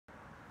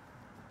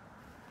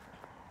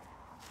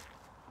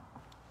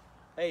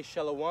Hey,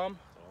 Shalom.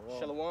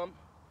 Shalom.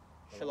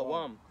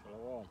 Shalom.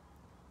 Shalom.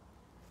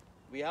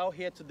 We out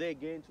here today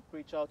again to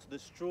preach out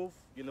this truth.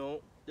 You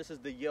know, this is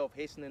the year of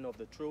hastening of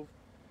the truth.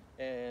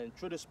 And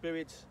through the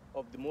spirit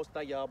of the Most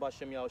High Yahweh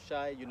Shem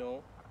Yahushai, you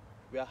know,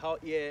 we are out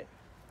here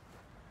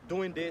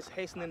doing this,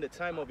 hastening the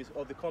time of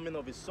the coming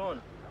of his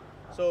son.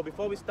 So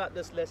before we start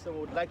this lesson, we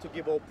would like to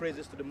give all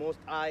praises to the Most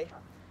High.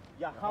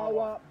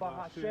 Yahweh,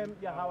 Bahashem,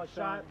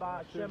 Yahushai,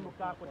 Bahashem,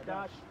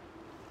 Mukakwadash.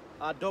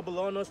 Our double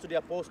honors to the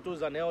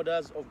apostles and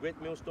elders of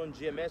Great Millstone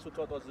GMS who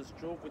taught us this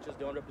truth, which is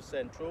the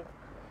 100% truth.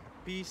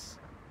 Peace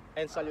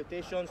and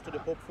salutations to the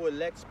hopeful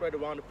elect spread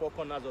around the four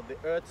corners of the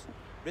earth,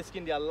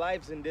 risking their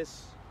lives in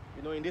this,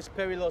 you know, in these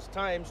perilous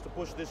times to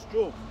push this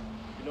truth,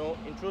 you know,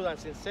 in truth and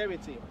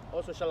sincerity.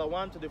 Also,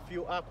 shalom to the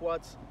few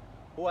Aquats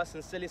who are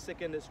sincerely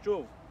seeking this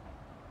truth.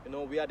 You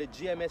know, we are the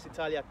GMS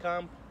Italia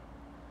camp,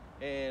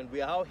 and we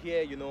are out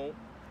here, you know,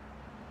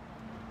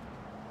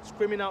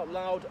 screaming out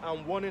loud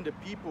and warning the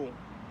people,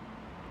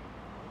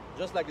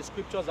 just like the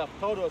scriptures have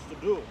taught us to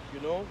do, you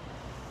know.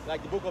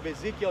 Like the book of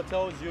Ezekiel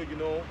tells you, you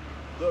know,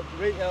 it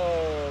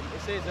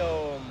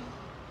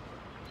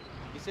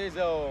says,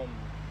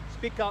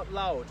 speak out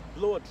loud,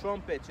 blow a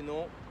trumpet, you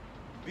know,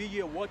 be ye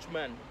a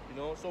watchman, you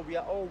know. So we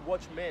are all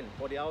watchmen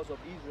for the house of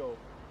Israel,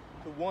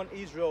 to warn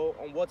Israel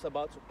on what's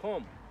about to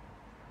come.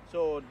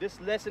 So this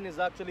lesson is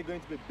actually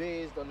going to be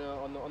based on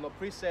a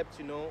precept,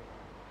 you know,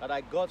 that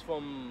I got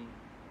from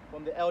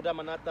the elder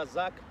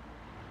Manasseh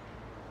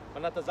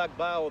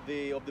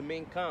Cubans of the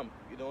main camp,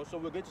 you know. So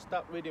we're going to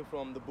start reading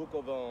from the book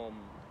of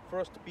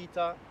 1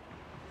 Peter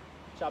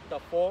chapter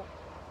 4.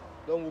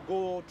 Then we'll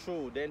go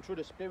through. Then through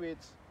the Spirit,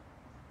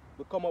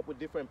 we'll come up with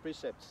different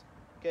precepts.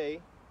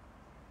 Okay.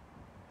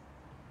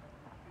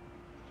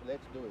 So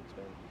let's do it,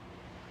 man.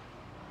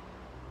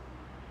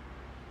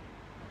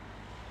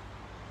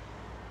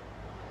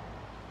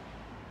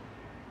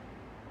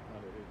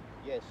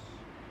 Yes.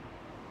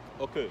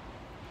 Okay.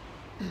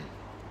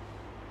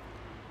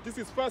 This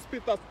is 1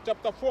 Peter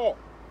chapter 4,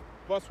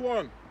 verse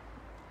 1.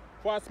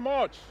 For as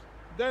much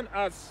then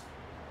as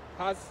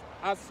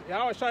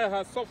Yahushua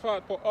has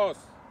suffered for us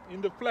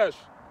in the flesh,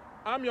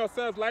 arm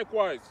yourselves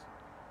likewise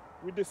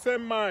with the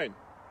same mind.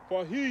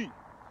 For he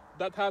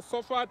that has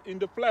suffered in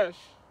the flesh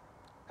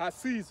has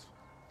ceased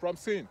from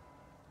sin.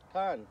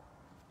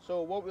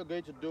 So what we're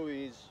going to do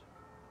is,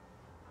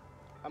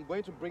 I'm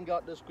going to bring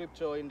out the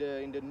scripture in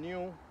the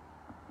new,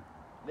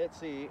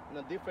 let's see, in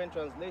a different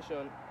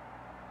translation,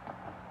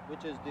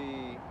 which is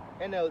the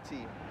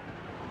NLT.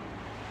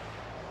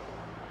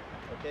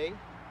 Okay,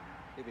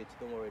 leave it.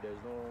 Don't worry.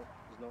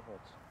 It's not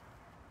hot.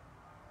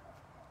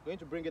 I'm going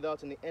to bring it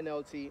out in the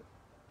NLT,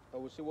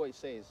 and we'll see what it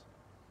says.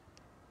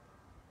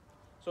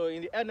 So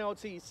in the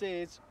NLT, it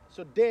says,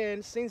 so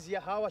then, since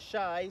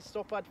Yahushua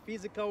suffered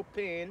physical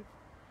pain,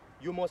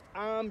 you must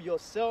arm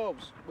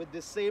yourselves with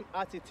the same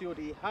attitude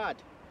he had,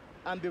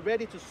 and be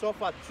ready to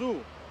suffer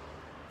too.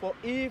 For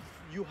if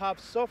you have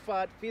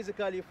suffered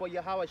physically for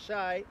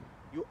Yahushua,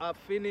 you are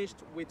finished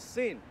with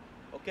sin.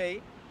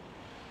 Okay?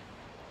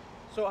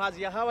 So as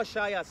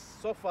Yahushua has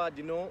suffered,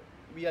 you know,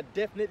 we are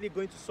definitely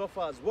going to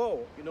suffer as well.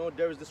 You know,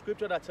 there is the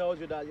scripture that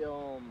tells you that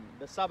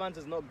the servant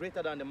is not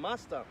greater than the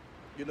master,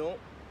 you know.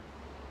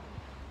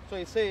 So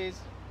it says,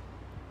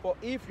 for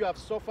if you have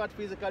suffered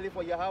physically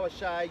for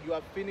Yahushua, you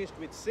are finished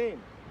with sin.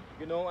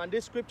 You know, and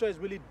this scripture is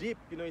really deep.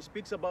 You know, it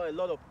speaks about a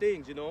lot of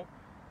things, you know,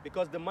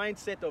 because the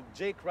mindset of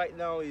Jake right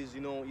now is,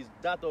 you know, is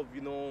that of,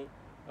 you know,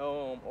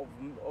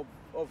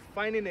 of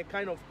finding a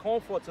kind of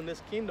comfort in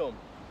this kingdom,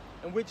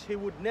 in which he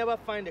would never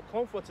find a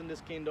comfort in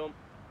this kingdom,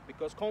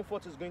 because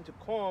comfort is going to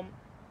come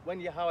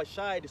when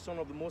Yahushua, the Son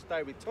of the Most High,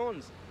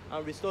 returns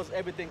and restores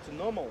everything to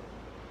normal.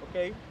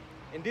 Okay?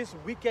 In this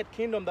wicked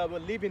kingdom that we're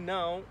living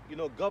now, you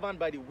know, governed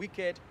by the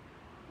wicked,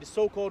 the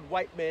so-called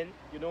white men,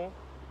 you know,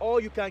 all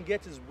you can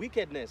get is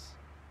wickedness.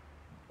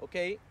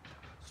 Okay?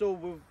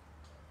 So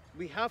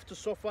we have to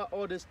suffer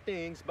all these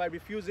things by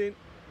refusing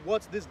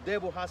what this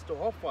devil has to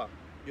offer,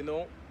 you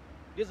know.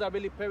 These are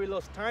really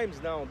perilous times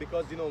now,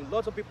 because, you know,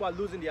 lots of people are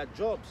losing their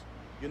jobs,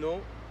 you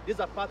know. These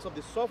are parts of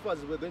the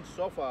suffers we're going to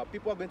suffer.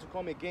 People are going to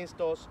come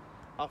against us,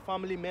 our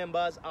family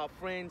members, our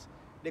friends.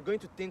 They're going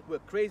to think we're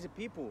crazy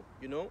people,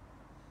 you know.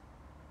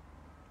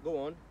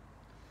 Go on.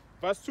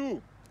 Verse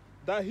 2.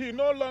 That he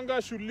no longer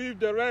should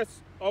live the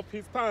rest of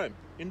his time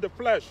in the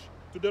flesh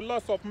to the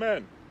lust of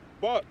men,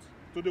 but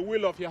to the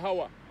will of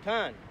Yahweh.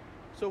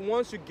 So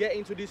once you get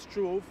into this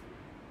truth,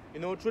 you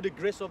know, through the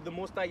grace of the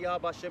Most High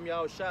Yahweh Shem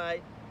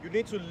Yahushai, you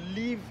need to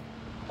live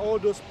all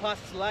those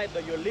past lives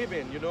that you're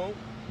living, you know,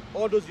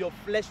 all those your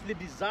fleshly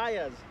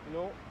desires, you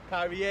know,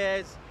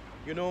 careers,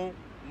 you know,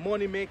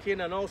 money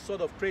making and all sort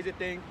of crazy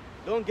things.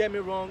 Don't get me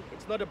wrong,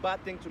 it's not a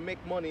bad thing to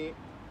make money,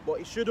 but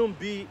it shouldn't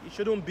be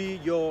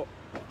your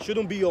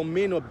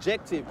main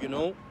objective, you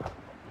know.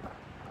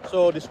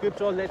 So the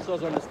scripture lets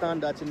us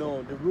understand that, you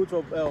know, the root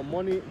of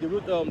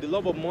the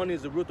love of money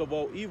is the root of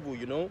all evil,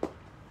 you know.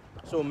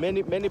 So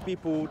many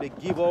people, they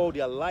give all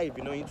their life,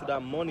 you know, into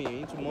that money,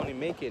 into money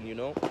making, you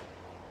know.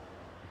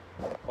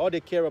 All they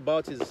care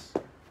about is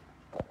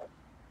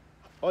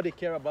All they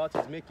care about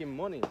is making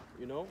money,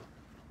 you know.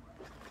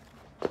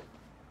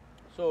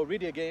 So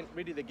read it again.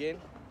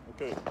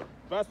 Okay.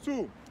 Verse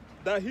 2.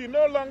 That he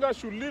no longer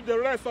should live the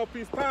rest of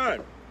his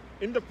time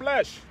in the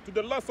flesh to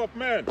the lust of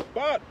men,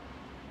 but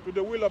to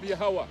the will of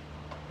Yahweh.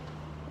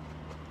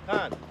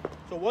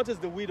 So what is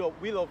the will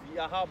of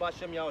Yahweh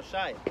Hashem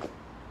Yahushai?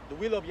 The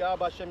will of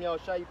Yahweh Hashem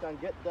Yahushai, you can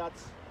get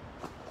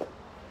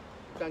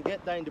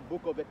that in the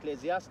book of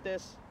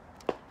Ecclesiastes.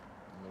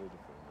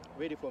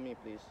 Read it for me,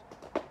 please.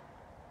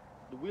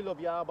 The will of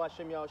Yahweh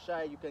Hashem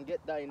Yahushai, you can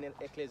get that in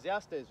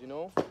Ecclesiastes, you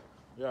know.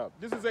 Yeah,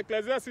 this is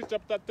Ecclesiastes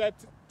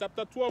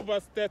chapter 12,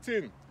 verse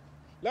 13.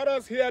 Let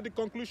us hear the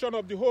conclusion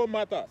of the whole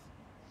matter.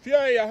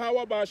 Fear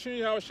Yahweh Ba'ashin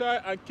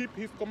Yahushai and keep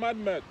his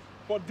commandments,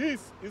 for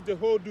this is the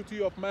whole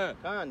duty of man.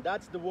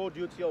 That's the whole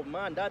duty of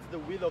man. That's the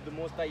will of the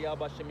Most High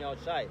Yahweh Hashem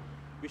Yahushai.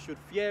 We should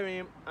fear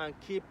him and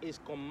keep his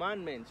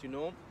commandments, you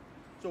know.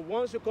 So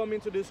once you come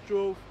into this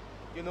truth,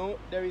 you know,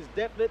 there is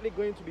definitely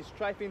going to be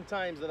strifing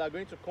times that are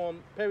going to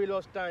come,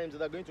 perilous times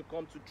that are going to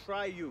come to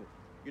try you,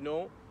 you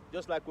know.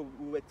 Just like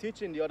we were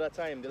teaching the other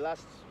time, the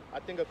last, I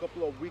think a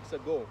couple of weeks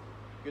ago.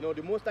 You know,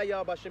 the Most High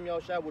Yahweh Hashem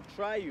Yahushai will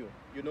try you,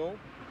 you know.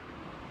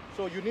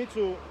 So you need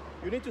to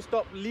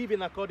stop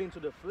living according to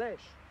the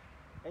flesh.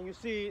 And you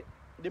see,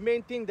 the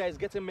main thing that is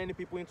getting many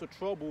people into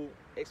trouble,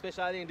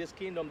 especially in this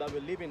kingdom that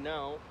we're living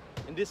now,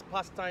 in these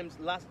last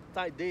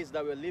days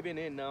that we're living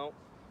in now,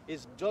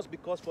 is just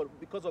because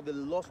of the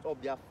lust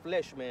of their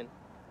flesh, man.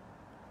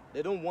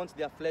 They don't want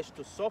their flesh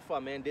to suffer,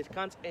 man. They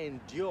can't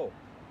endure,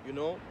 you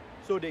know.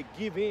 So they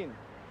give in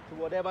to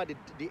whatever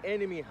the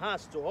enemy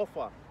has to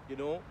offer, you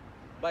know,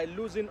 by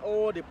losing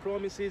all the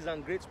promises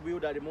and great will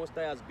that the Most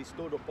High has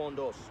bestowed upon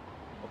us.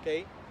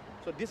 Okay?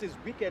 So this is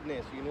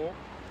wickedness, you know.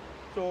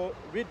 So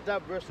read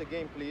that verse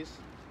again, please.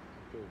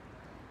 Okay.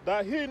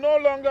 That he no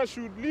longer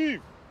should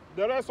live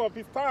the rest of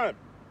his time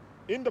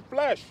in the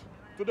flesh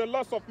to the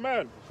lust of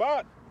man,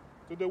 but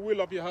to the will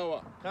of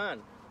Yahweh.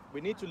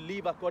 We need to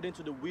live according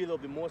to the will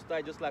of the Most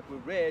High, just like we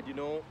read, you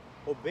know,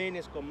 obeying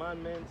his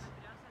commandments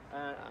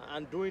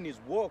and doing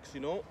his works,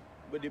 you know,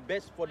 with the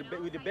best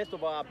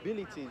of our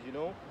abilities, you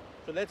know.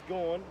 So let's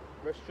go on,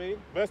 verse 3.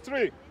 Verse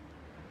 3.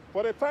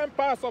 For the time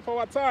past of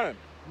our time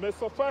may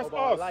suffice of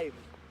our us. Life.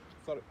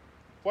 Sorry.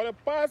 For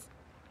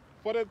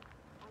the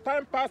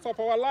time past of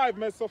our life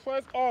may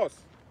suffice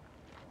us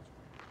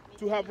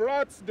to have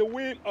wrought the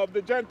will of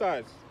the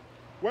Gentiles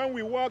when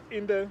we walk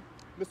in the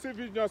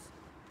lasciviousness.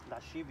 Oh.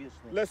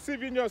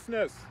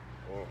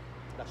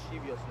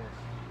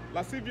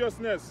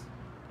 Lasciviousness.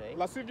 Okay.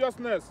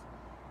 Lasciviousness.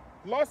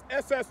 Lost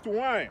access to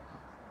wine.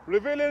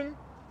 Revealing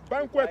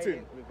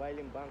banqueting.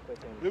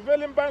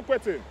 Revealing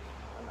banqueting.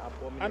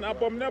 And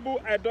abominable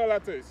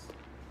idolatries.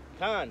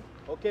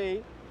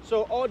 Okay.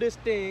 So all these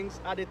things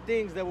are the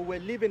things that we were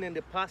living in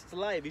the past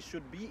life. It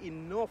should be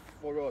enough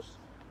for us.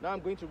 Now I'm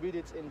going to read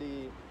it in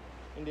the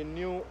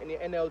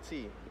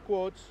NLT. It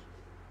quotes.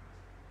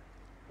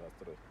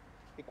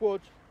 It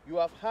quotes, "You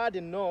have had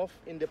enough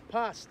in the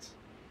past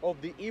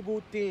of the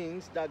evil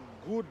things that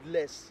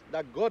godless."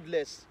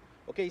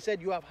 Okay, he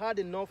said you have had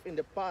enough in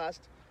the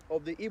past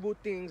of the evil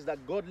things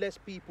that godless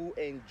people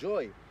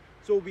enjoy.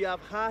 So we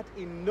have had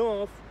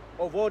enough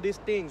of all these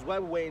things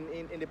while we were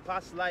in the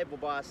past life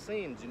of our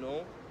sins, you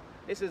know.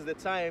 This is the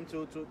time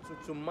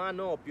to man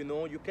up, you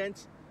know. You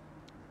can't,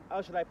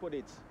 how should I put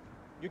it?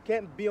 You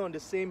can't be on the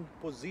same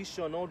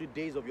position all the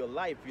days of your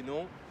life, you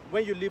know.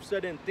 When you leave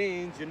certain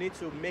things, you need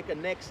to make a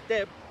next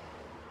step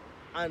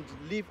and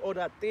leave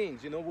other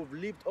things, you know. We've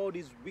lived all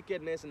this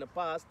wickedness in the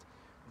past,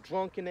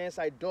 drunkenness,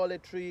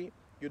 idolatry,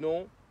 you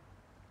know,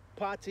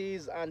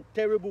 parties and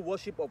terrible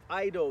worship of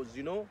idols,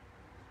 you know.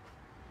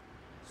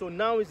 So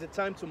now is the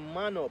time to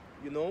man up,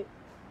 you know.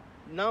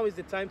 Now is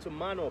the time to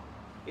man up.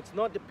 It's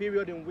not the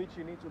period in which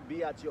you need to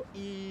be at your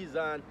ease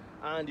and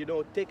you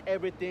know, take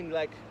everything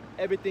like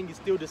everything is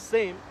still the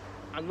same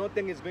and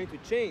nothing is going to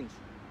change.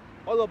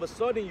 All of a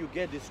sudden you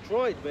get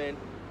destroyed, man,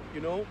 you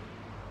know.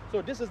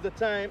 So this is the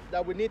time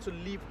that we need to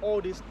leave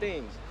all these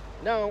things.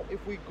 Now,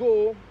 if we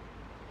go,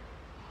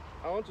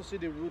 I want to see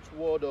the root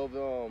word of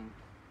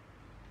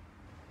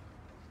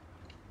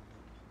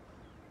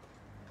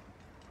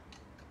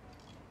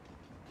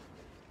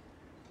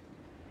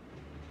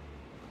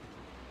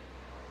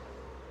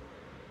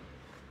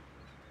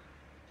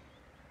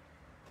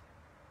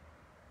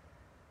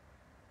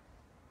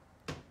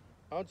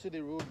I want to see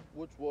the root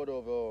word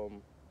of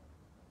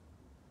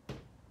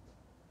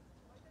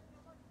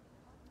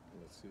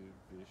let's see,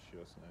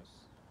 viciousness.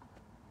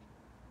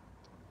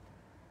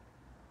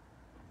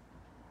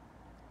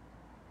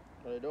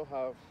 but I don't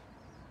have.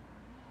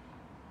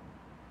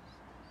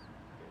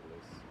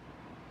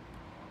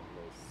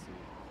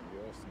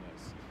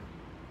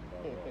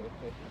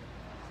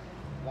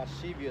 Lasciviousness.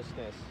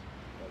 Lasciviousness.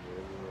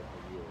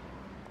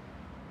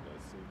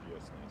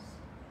 Lasciviousness.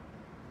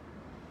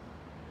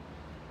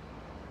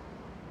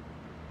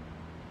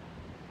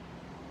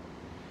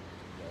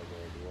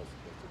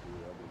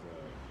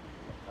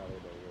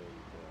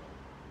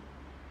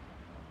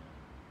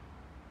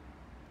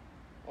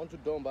 Onto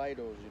dumb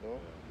idols, you know.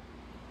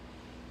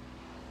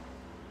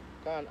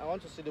 I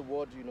want to see the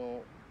word, you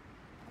know,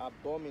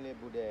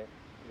 abominable there,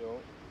 you know,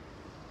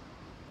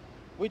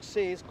 which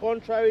says,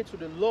 contrary to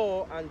the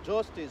law and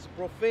justice,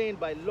 profaned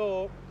by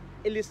law,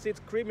 illicit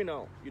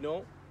criminal, you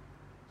know.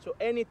 So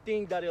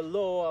anything that a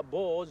law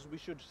abhors, we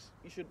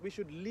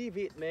should leave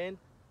it, man.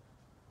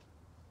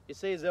 It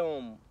says,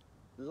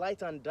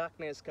 light and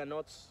darkness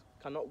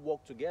cannot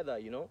work together,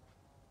 you know.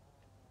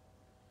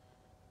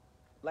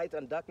 Light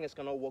and darkness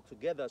cannot work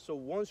together. So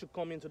once you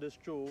come into this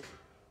truth,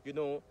 you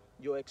know,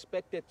 you're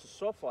expected to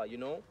suffer, you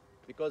know,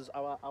 because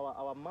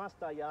our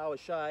master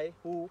Yahushua,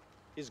 who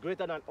is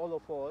greater than all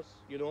of us,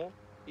 you know,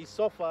 he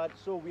suffered,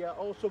 so we are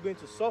also going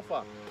to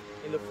suffer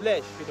in the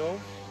flesh, you know.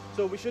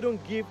 So we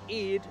shouldn't give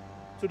heed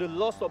to the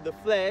lust of the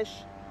flesh,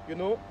 you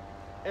know,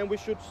 and we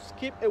should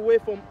skip away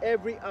from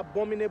every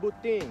abominable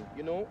thing,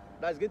 you know,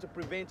 that's going to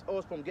prevent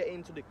us from getting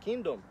into the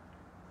kingdom.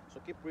 So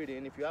keep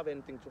reading. If you have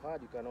anything to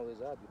add, you can always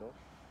add, you know.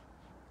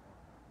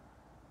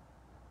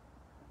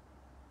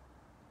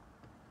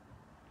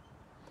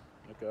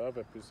 Okay, I have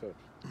a precept.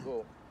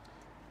 Go.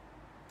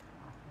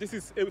 This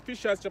is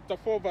Ephesians chapter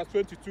 4, verse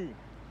 22.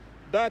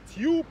 That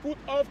you put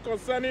off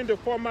concerning the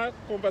former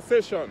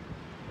conversation,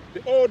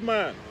 the old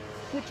man,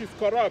 which is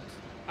corrupt,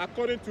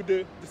 according to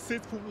the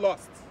deceitful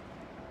lust.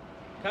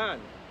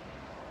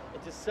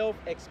 It is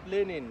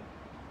self-explaining.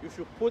 You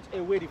should put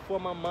away the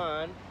former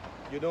man,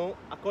 you know,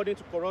 according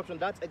to corruption.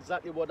 That's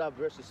exactly what that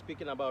verse is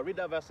speaking about. Read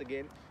that verse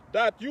again.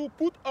 That you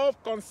put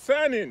off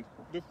concerning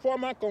the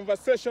former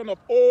conversation of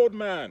old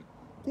man,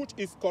 which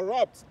is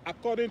corrupt,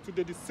 according to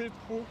the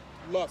deceitful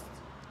lust.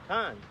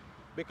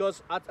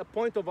 Because at a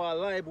point of our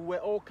life, we were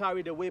all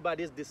carried away by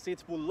this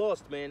deceitful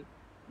lust, man.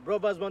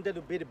 Brothers wanted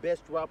to be the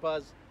best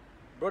rappers.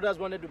 Brothers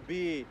wanted to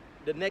be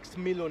the next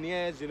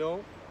millionaires, you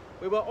know.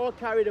 We were all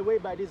carried away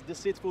by this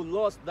deceitful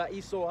lust that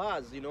Esau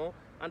has, you know.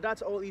 And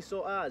that's all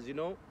Esau has, you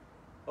know.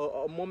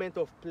 A moment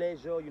of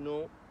pleasure, you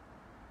know.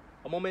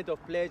 A moment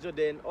of pleasure,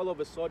 then all of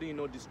a sudden, you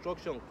know,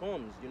 destruction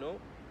comes, you know.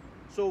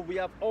 So we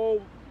have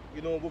all,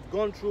 you know, we've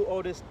gone through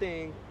all this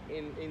thing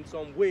in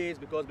some ways,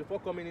 because before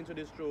coming into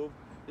this truth,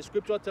 the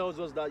scripture tells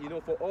us that, you know,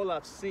 for all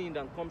have sinned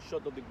and come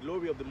short of the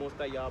glory of the Most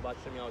High Yahweh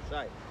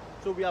Shai.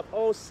 So we have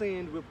all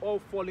sinned, we've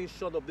all fallen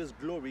short of this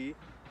glory.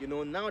 You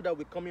know, now that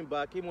we're coming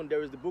back, even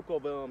there is the book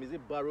of is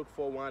it Baruch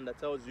 4:1 that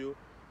tells you,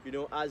 you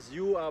know, as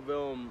you have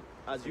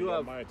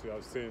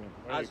sinned,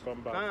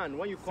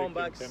 when you come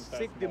back,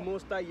 seek the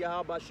Most High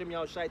Yahweh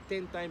Shai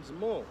 10 times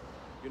more.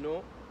 You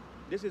know,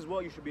 this is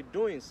what you should be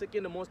doing,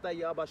 seeking the Most High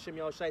Yahweh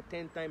Shai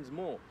 10 times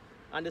more.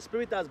 And the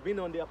Spirit has been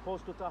on the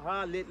Apostle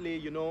Taha lately,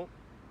 you know,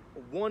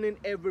 warning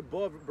every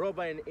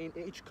brother in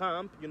each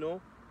camp, you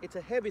know. It's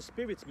a heavy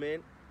spirit,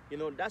 man. You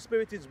know, that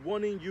spirit is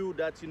warning you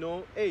that, you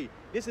know, hey,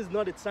 this is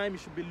not the time you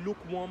should be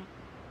lukewarm.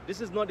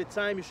 This is not the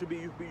time you should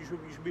be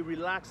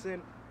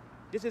relaxing.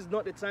 This is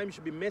not the time you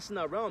should be messing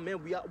around,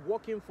 man. We are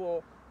working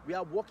for the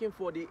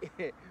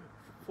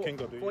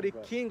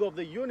King of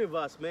the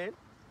universe, man.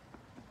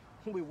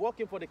 We're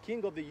working for the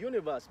King of the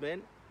universe,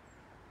 man.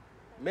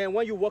 Man,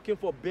 when you're working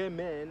for bare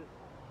men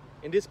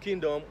in this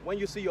kingdom, when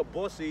you see your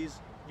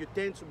bosses, you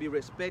tend to be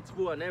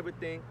respectful and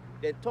everything.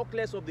 Then talk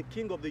less of the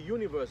King of the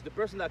universe, the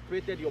person that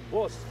created your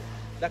boss,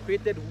 that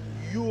created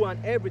you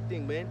and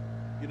everything, man.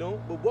 You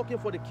know, we're working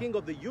for the King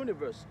of the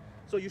universe.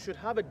 So you should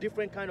have a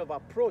different kind of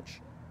approach,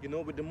 you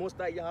know, with the Most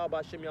High Yahweh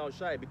Hashem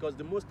Yahushai, because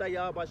the Most High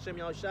Yahweh Hashem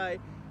Yahushai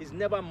is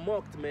never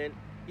mocked, man.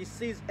 He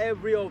sees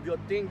every of your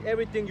thing,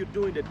 everything you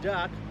do in the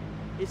dark.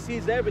 He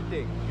sees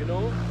everything, you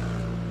know.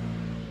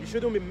 You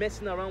shouldn't be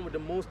messing around with the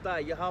Most High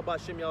Yahweh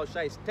Hashem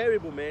Yahushai. It's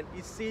terrible, man.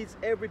 He sees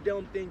every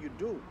damn thing you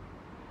do.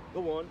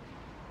 Go on.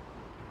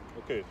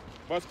 Okay,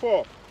 verse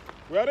 4.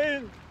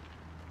 Wherein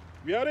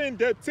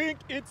they think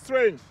it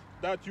strange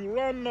that you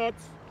run not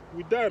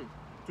with them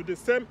to the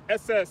same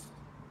excess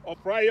of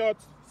riot,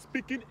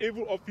 speaking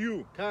evil of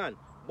you.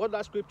 What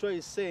that scripture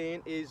is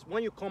saying is,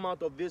 when you come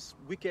out of this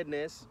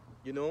wickedness,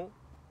 you know,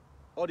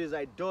 all this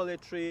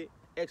idolatry,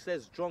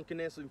 excess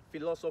drunkenness and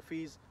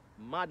philosophies,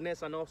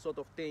 madness and all sorts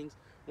of things,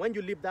 when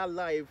you live that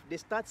life, they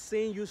start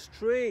saying you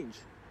strange.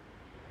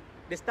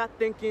 They start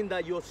thinking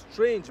that you're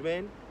strange,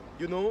 man,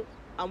 you know.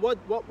 And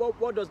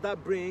what does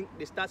that bring?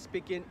 They start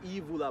speaking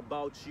evil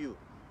about you,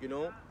 you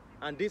know.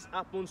 And this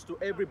happens to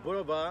every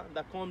brother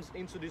that comes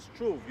into this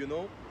truth, you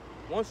know.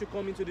 Once you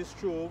come into this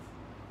truth,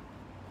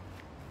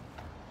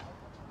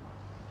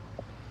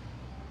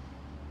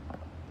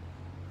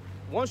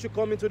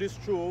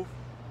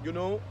 you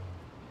know,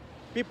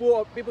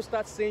 people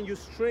start saying you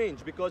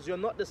strange, because you're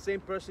not the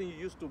same person you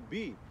used to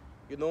be.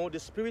 You know, the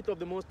Spirit of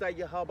the Most High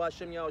Yahweh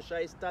Hashem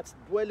Yahushai starts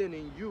dwelling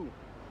in you.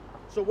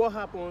 So what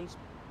happens?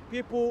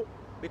 People,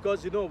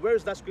 because, you know, where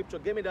is that scripture?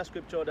 Give me that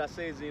scripture that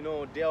says, you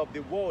know, they are of the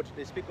world.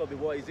 They speak of the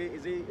world.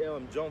 Is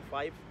it John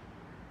 5?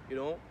 You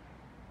know?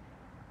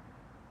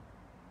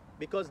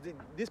 Because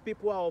these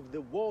people are of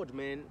the world,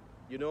 man,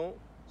 you know?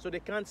 So they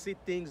can't see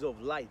things of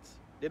light.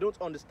 They don't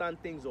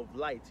understand things of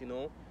light, you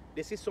know?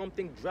 They see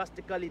something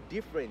drastically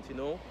different, you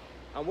know?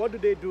 And what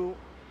do?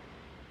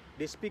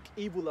 They speak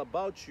evil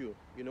about you,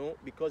 you know?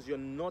 Because you're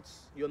not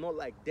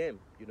like them,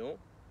 you know?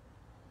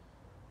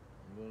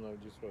 I don't know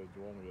if this was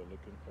the one we are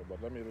looking for,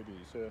 but let me read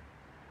it. It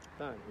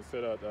Can.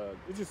 said that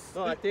it is.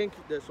 No, I think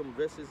there's some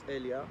verses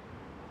earlier.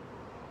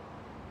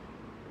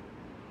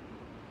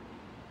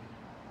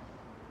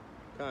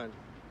 Can.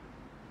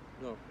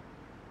 No.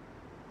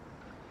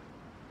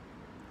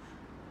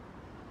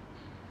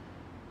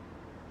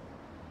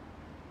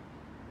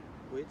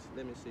 Wait,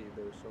 let me see if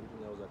there was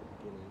something else at the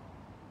beginning.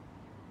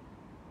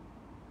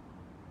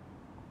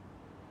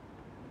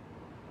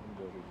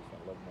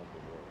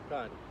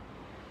 Can.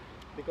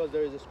 Because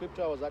there is a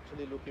scripture I was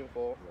actually looking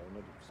for. Yeah, I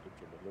know the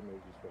scripture, but let me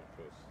read this one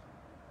first.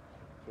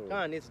 So,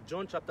 Can, it's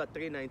John chapter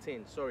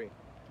 3:19. Sorry.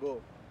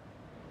 Go.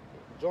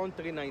 John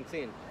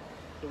 3:19.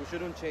 So we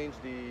shouldn't change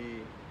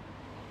the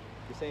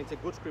saying. It's a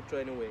good scripture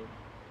anyway.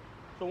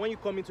 So when you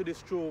come into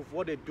this truth,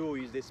 what they do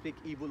is they speak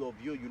evil of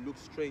you. You look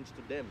strange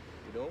to them,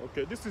 you know?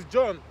 okay, this is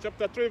John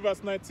chapter 3,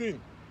 verse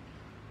 19.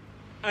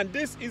 And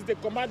this is the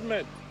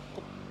commandment.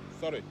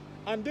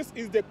 And this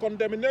is the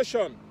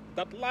condemnation,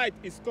 that light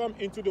is come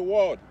into the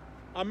world,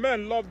 and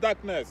men love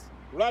darkness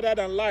rather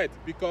than light,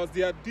 because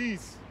their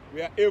deeds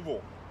were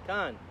evil.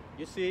 Can.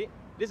 You see,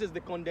 this is the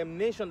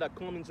condemnation that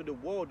come into the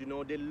world, you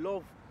know.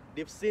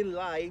 They've seen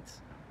light,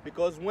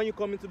 because when you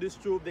come into this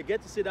truth, they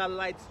get to see that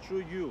light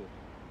through you,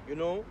 you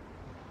know.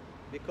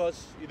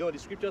 Because, you know, the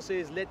scripture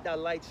says, let that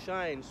light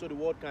shine so the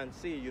world can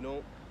see, you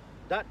know.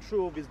 That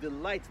truth is the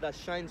light that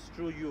shines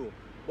through you.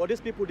 But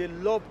these people, they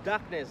love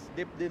darkness.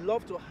 They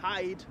love to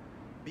hide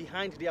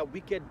behind their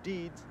wicked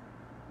deeds,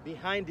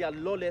 behind their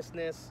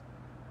lawlessness,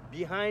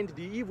 behind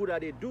the evil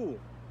that they do.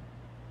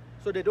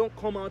 So they don't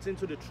come out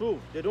into the truth.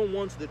 They don't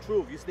want the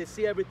truth. They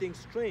see everything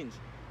strange.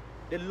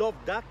 They love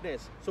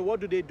darkness. So what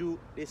do?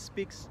 They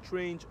speak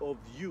strange of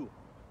you.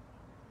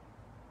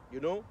 You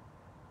know?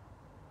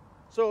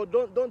 So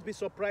don't be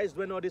surprised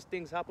when all these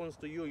things happens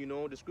to you, you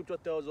know. The scripture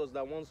tells us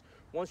that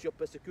once you're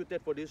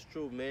persecuted for this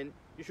truth, man,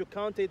 you should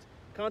count it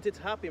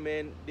happy,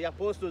 man. The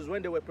apostles,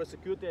 when they were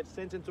persecuted,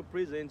 sent into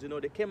prisons, you know,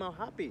 they came out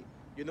happy,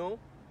 you know.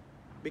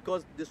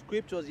 Because the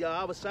scriptures,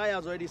 YASHARAHLA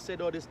has already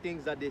said all these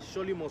things that they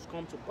surely must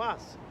come to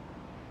pass.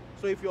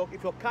 So if you're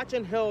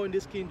catching hell in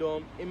this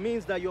kingdom, it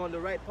means that you're on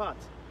the right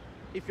path.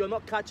 If you're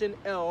not catching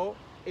hell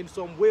in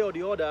some way or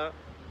the other,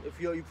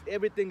 if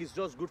everything is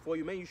just good for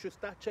you, man, you should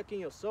start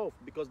checking yourself,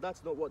 because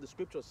that's not what the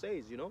scripture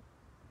says, you know.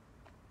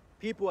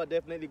 People are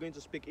definitely going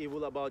to speak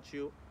evil about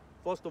you.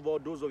 First of all,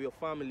 those of your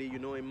family, you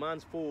know. A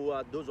man's fool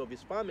are those of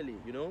his family,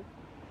 you know.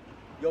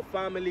 Your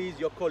families,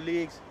 your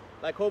colleagues.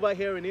 Like over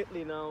here in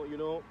Italy now, you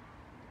know,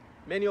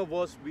 many of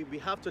us, we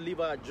have to leave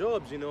our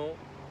jobs, you know.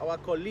 Our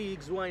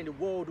colleagues who are in the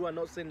world, who are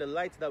not seeing the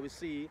light that we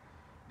see,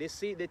 they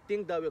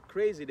think that we're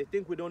crazy. They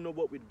think we don't know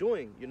what we're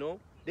doing, you know.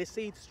 They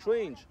see it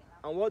strange.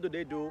 And what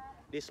do?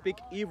 They speak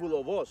evil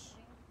of us.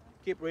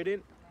 Keep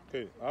reading.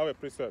 Okay, I have a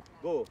precept.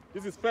 Go.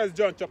 This is 1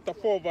 John chapter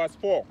 4, verse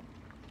 4.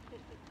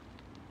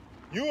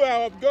 You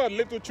are of God,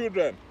 little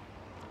children,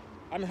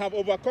 and have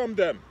overcome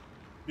them,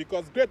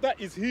 because greater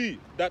is he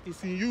that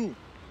is in you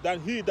than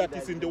he that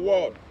is in the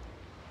world.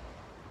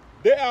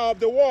 They are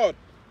of the world,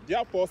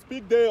 therefore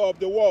speak they of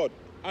the world,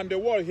 and the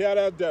world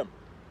heareth them.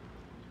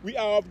 We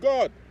are of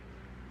God.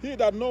 He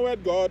that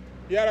knoweth God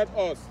heareth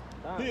us.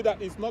 He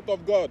that is not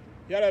of God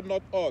heareth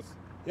not us.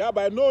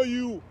 Hereby know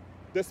you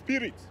the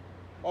spirit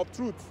of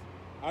truth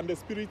and the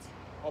spirit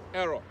of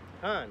error.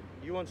 Han,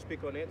 you want to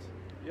speak on it?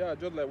 Yeah,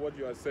 just like what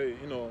you are saying,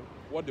 you know,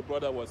 what the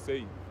brother was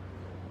saying.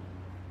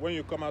 When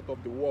you come out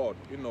of the world,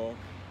 you know,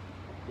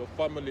 your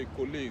family,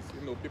 colleagues,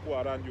 you know, people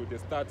around you, they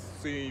start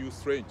seeing you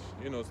strange,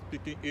 you know,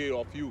 speaking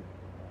ill of you.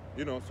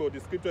 You know, so the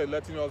scripture is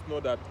letting us know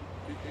that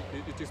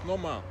it is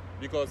normal,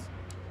 because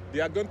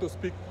they are going to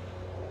speak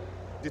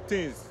the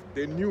things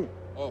they knew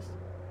of.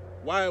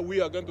 Why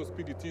we are going to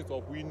speak the things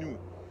of we knew,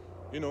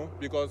 you know,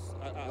 because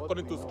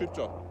according to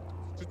scripture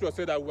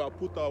said that we have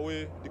put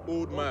away the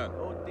old man.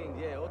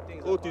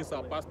 Old things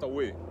are passed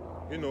away,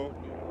 you know,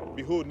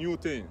 behold new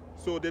things.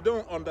 So they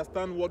don't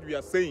understand what we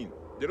are saying.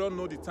 They don't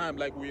know the time,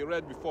 like we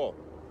read before,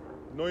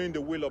 knowing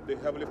the will of the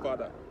Heavenly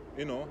Father.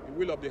 You know, the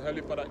will of the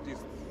Heavenly Father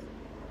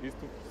is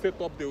to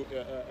set up the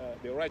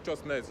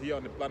righteousness here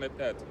on the planet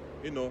Earth.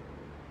 You know,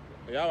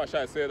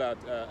 YASHARAHLA said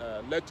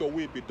that let your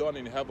will be done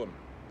in heaven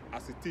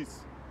as it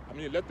is. I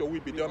mean, let your will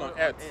be done on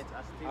earth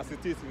as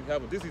it is in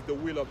heaven. This is the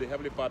will of the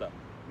Heavenly Father.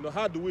 You know,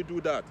 how do we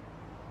do that?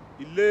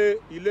 He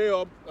lay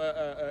up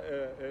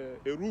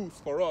a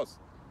rules for us,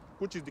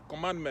 which is the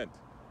commandment,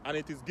 and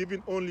it is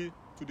given only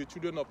to the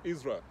children of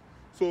Israel.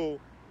 So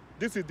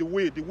this is the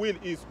will. The will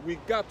is we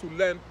got to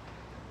learn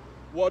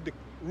what the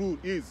rule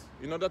is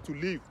in order to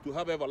live, to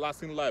have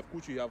everlasting life,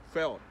 which we have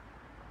failed.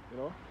 You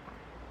know?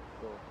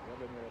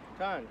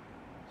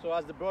 So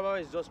as the brother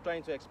is just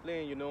trying to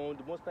explain, you know,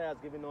 the Most High has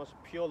given us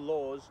pure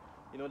laws,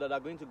 you know, that are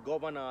going to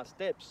govern our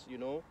steps, you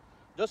know.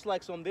 Just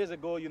like some days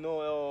ago, you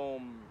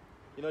know,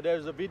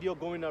 there's a video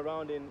going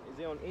around is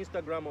it on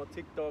Instagram or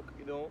TikTok,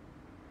 you know,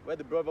 where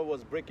the brother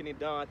was breaking it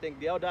down. I think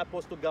the elder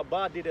Apostle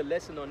Gabbar did a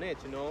lesson on it,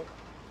 you know,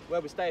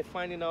 where we started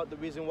finding out the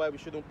reason why we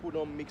shouldn't put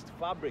on mixed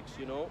fabrics,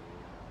 you know.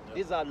 Yeah.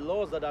 These are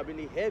laws that are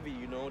really heavy,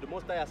 you know. The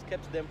Most High has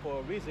kept them for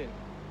a reason.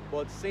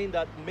 But saying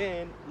that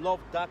men love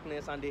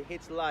darkness and they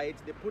hate light,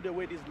 they put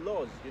away these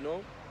laws, you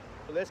know.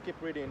 So let's keep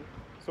reading.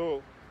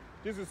 So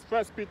this is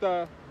 1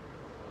 Peter.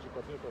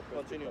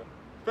 Continue.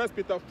 1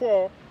 Peter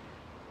 4,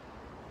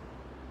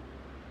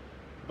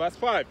 verse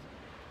 5.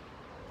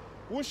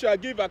 Who shall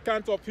give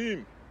account of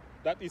him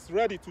that is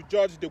ready to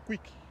judge the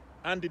quick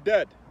and the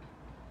dead?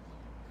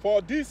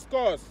 For this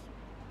cause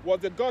was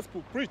the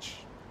gospel preached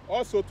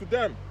also to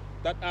them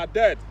that are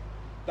dead,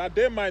 that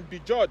they might be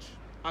judged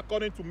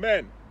according to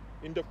men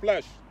in the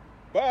flesh,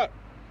 but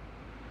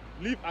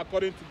live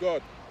according to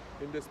God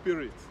in the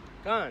spirit.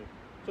 Can.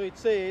 So it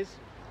says,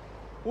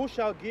 who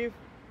shall give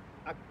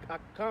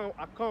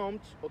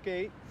account,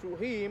 okay, to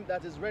him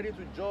that is ready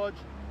to judge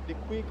the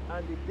quick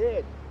and the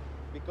dead?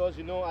 Because,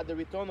 you know, at the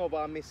return of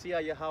our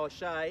Messiah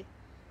Yahushua,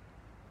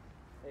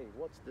 hey,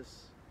 what's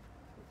this?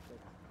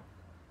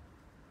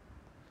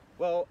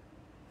 Well,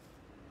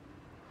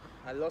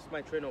 I lost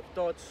my train of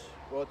thought,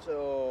 but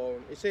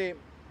it says,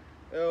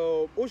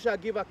 who shall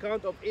give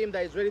account of him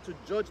that is ready to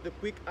judge the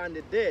quick and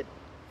the dead?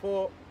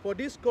 For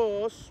this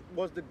cause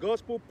was the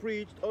gospel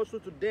preached also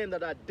to them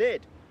that are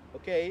dead,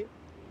 okay,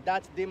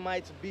 that they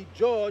might be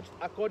judged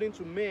according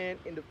to men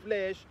in the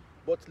flesh,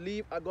 but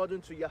live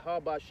according to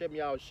Yahweh Hashem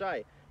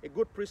Yahushua. A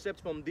good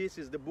precept from this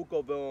is the book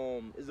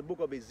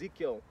of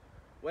Ezekiel,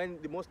 when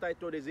the Most High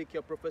told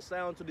Ezekiel, prophesy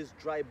unto these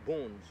dry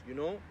bones, you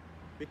know,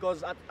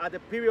 because at the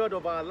period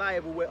of our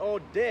life we were all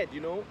dead,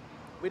 you know.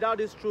 Without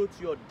this truth,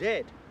 you're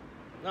dead.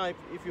 Now,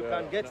 if you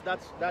can get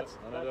that's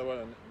another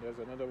one. There's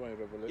another one in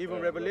Revelation.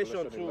 Even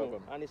Revelation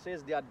 2, and it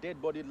says their dead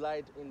body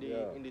lied in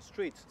the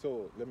streets.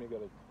 So let me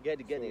get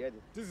it. Get it.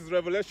 This is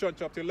Revelation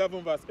chapter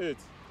 11, verse 8.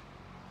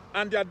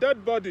 And their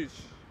dead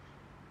bodies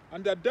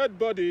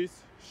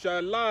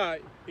shall lie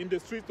in the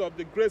streets of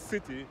the great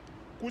city,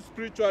 which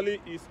spiritually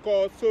is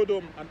called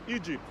Sodom and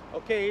Egypt.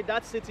 Okay,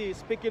 that city is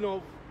speaking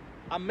of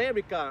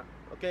America.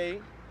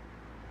 Okay,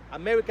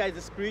 America is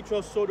the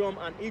spiritual Sodom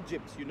and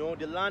Egypt. You know,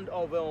 the land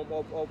of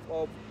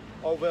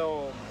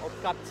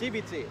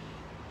captivity.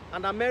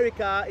 And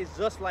America is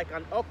just like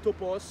an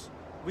octopus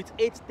with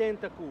 8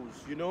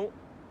 tentacles. You know,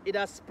 it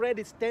has spread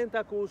its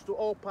tentacles to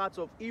all parts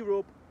of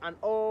Europe and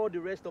all the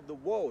rest of the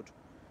world.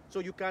 So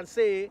you can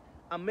say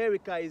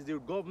America is the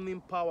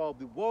governing power of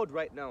the world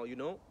right now, you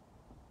know.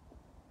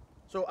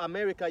 So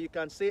America, you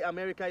can say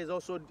America is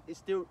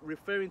still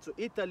referring to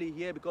Italy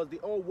here, because they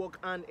all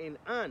work hand in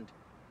hand,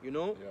 you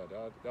know. Yeah,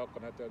 they're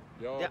connected.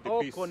 They're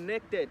all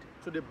connected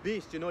to the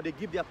beast, you know. They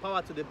give their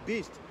power to the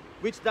beast,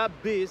 which that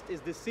beast is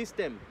the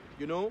system,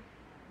 you know.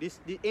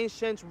 The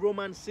ancient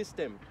Roman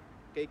system.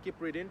 Okay, keep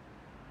reading.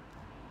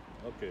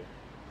 Okay.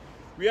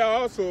 We are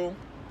also,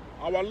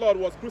 our Lord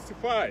was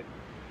crucified.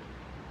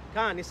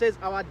 It says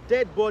our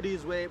dead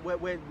bodies were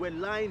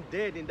lying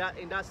dead in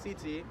that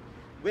city,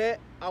 where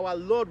our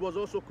Lord was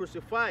also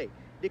crucified.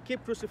 They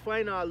keep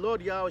crucifying our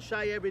Lord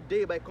Yahushua every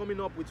day by coming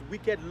up with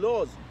wicked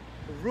laws,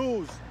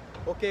 rules,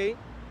 okay,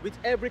 with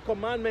every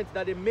commandment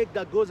that they make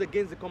that goes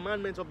against the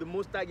commandments of the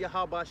Most High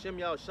Yahweh Hashem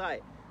Yahushua.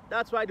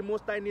 That's why the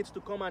Most High needs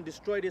to come and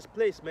destroy this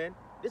place, man.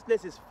 This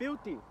place is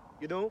filthy,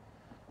 you know.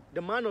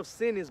 The man of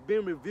sin is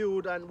being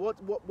revealed, and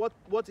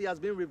what he has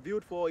been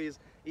revealed for is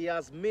he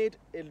has made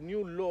a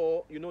new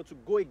law, you know, to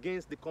go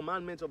against the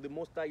commandments of the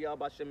Most High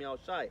Yahweh Hashem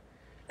Yahushua.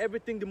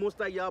 Everything the Most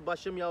High Yahweh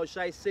Hashem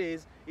Yahushua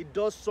says, it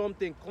does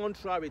something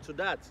contrary to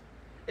that.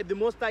 If the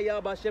Most High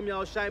Yahweh Hashem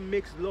Yahushua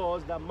makes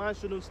laws that man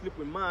shouldn't sleep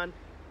with man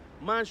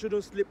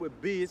shouldn't sleep with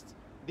beasts,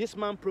 this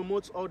man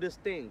promotes all these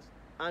things.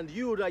 And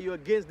you that you're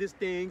against these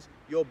things,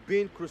 you're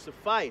being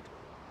crucified.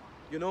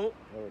 You know?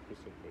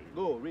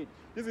 Go, read.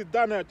 This is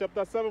Daniel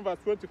chapter 7, verse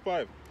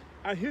 25.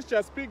 And he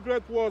shall speak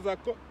great words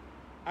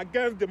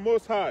against the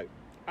Most High,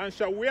 and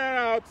shall wear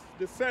out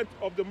the scent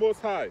of the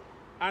Most High,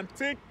 and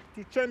think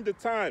to change the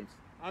times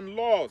and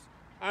laws,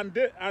 and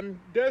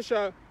they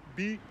shall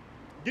be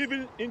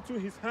given into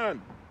his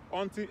hand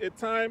until a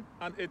time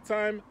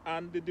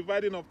and the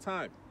dividing of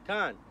time.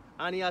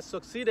 And he has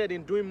succeeded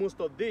in doing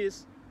most of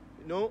this,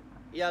 you know.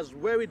 He has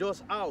wearied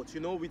us out, you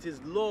know, with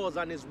his laws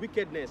and his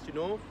wickedness, you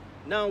know.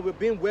 Now we're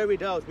being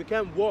wearied out. We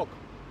can't walk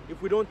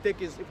if we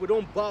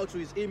don't bow to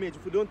his image,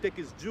 if we don't take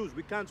his dues.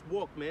 We can't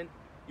walk, man.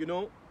 You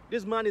know,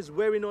 this man is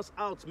wearing us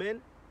out,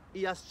 man.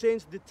 He has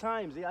changed the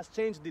times. He has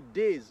changed the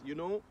days, you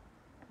know.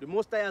 The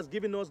Most High has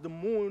given us the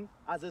moon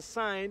as a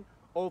sign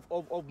of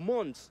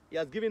months. He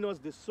has given us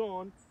the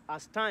sun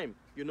as time,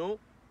 you know.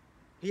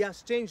 He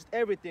has changed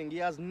everything. He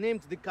has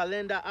named the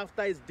calendar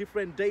after his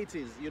different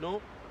deities, you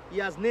know. He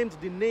has named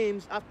the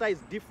names after his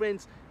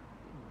different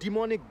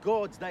demonic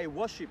gods that he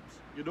worships,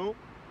 you know.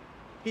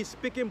 He's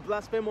speaking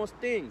blasphemous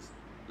things,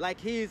 like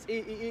he is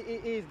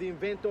the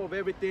inventor of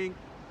everything.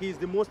 He's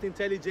the most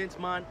intelligent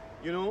man,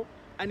 you know.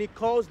 And he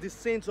calls the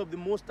saints of the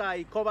Most High,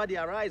 he covered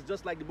their eyes,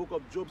 just like the book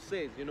of Job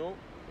says, you know.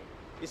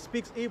 He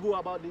speaks evil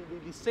about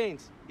the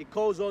saints. He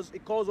calls us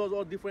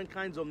all different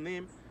kinds of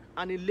names,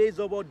 and he lays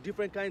up all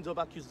different kinds of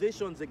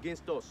accusations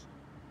against us.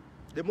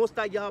 The Most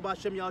High Yahweh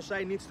Hashem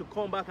Yahushua needs to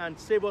come back and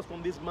save us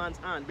from this man's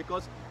hand,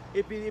 because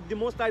if the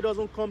Most High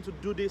doesn't come to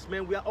do this,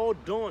 man, we are all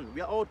done.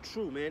 We are all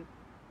true, man.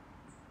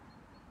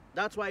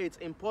 That's why it's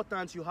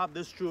important you have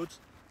this truth.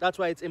 That's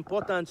why it's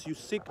important you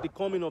seek the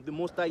coming of the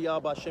Most High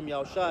Yahweh Hashem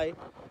Yahushai.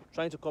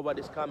 Trying to cover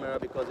this camera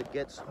because it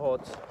gets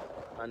hot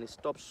and it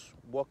stops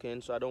working,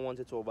 so I don't want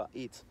it to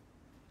overheat.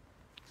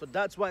 So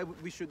that's why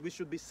we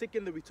should be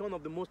seeking the return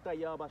of the Most High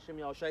Yahweh Hashem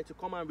Yahushai to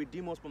come and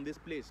redeem us from this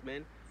place,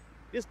 man.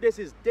 This place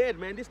is dead,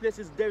 man. This place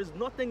is, there is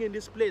nothing in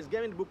this place.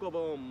 Get in the book of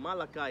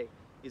Malachi,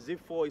 is it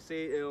 4? It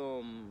say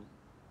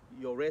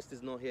your rest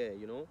is not here,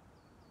 you know.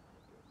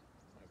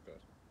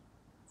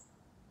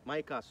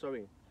 Micah,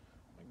 sorry.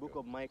 Book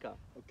of Micah.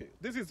 Okay,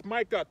 this is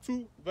Micah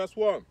 2 verse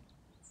 1. Was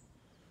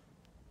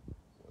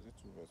it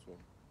 2 verse 1?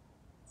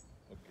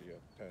 Okay, yeah,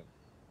 10.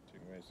 I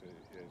think when you say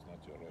here is not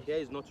your rest. Here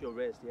is not your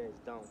rest. Here is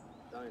down.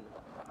 Down.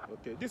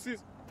 Okay, this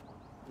is...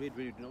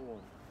 Read, no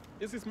one.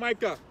 This is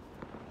Micah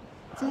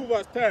 2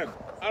 verse 10.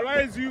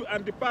 Arise you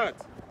and depart,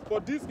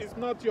 for this is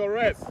not your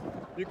rest,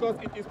 because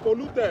it is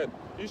polluted.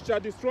 It shall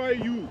destroy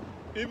you,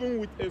 even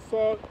with a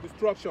sore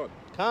destruction.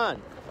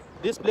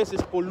 This place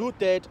is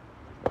polluted,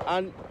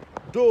 and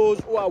those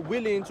who are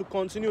willing to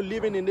continue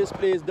living in this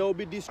place, they will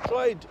be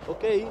destroyed,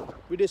 okay?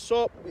 With a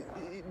sword,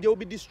 they will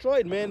be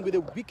destroyed, man, with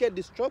a wicked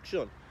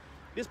destruction.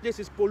 This place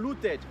is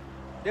polluted.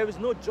 There is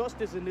no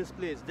justice in this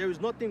place. There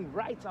is nothing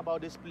right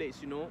about this place,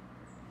 you know?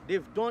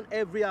 They've done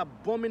every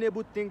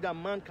abominable thing that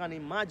man can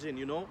imagine,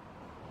 you know?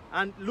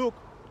 And look,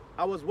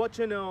 I was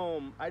watching,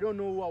 I don't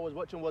know who I was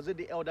watching. Was it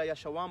the elder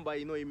YASHAWAM?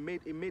 You know, he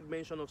made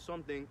mention of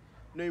something.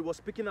 You know, he was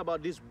speaking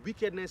about this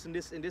wickedness in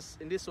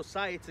this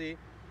society.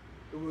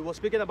 We were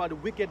speaking about the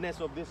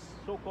wickedness of this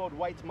so-called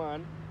white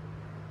man,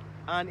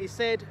 and he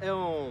said,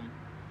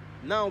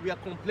 now we are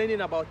complaining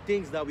about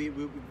things that we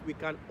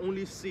can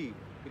only see,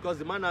 because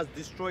the man has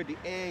destroyed the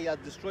air, he has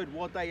destroyed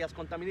water, he has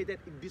contaminated,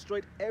 he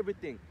destroyed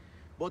everything.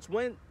 But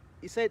when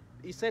he said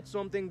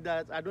something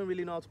that I don't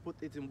really know how to put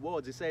it in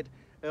words. He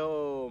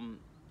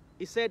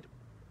said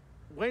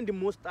when the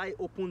Most High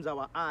opens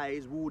our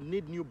eyes, we will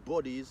need new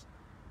bodies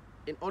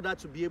in order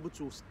to be able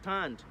to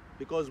stand.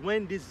 Because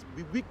when the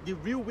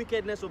real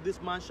wickedness of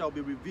this man shall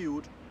be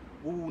revealed,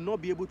 we will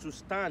not be able to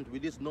stand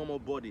with this normal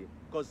body.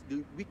 Because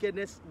the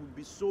wickedness will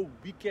be so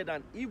wicked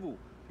and evil,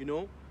 you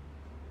know.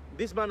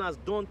 This man has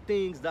done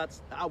things that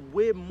are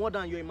way more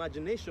than your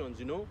imaginations,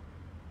 you know.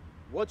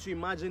 What you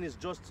imagine is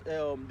just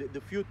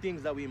the few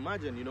things that we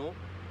imagine, you know.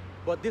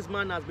 But this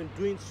man has been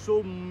doing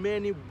so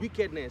many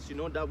wickedness, you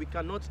know, that we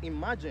cannot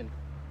imagine,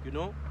 you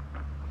know.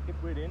 Keep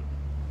reading.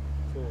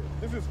 So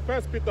this is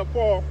 1 Peter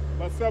 4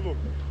 verse 7.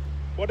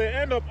 For the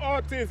end of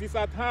all things is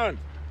at hand.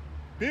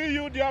 Be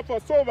you therefore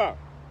sober,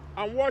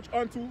 and watch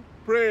unto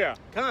prayer.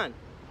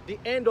 The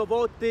end of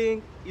all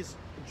things is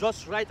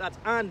just right at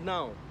hand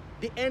now.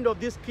 The end of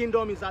this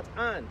kingdom is at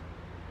hand.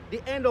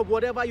 The end of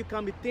whatever you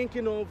can be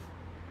thinking of,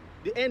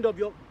 the end of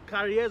your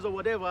careers or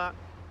whatever,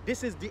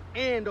 this is the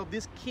end of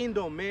this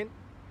kingdom, man.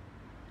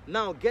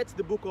 Now get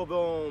the book of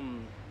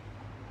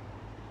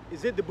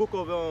is it the book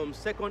of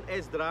 2nd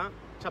Ezra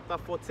chapter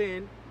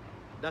 14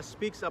 that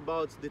speaks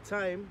about the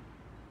time?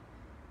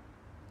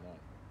 No.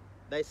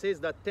 That says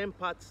that 10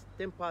 parts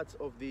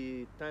of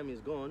the time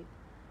is gone.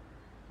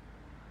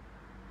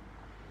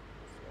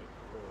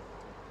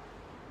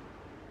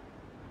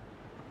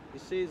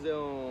 It says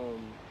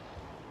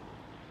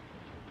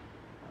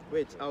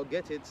wait, I'll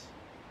get it.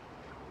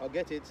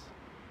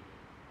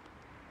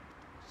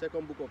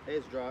 Second book of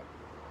Ezra.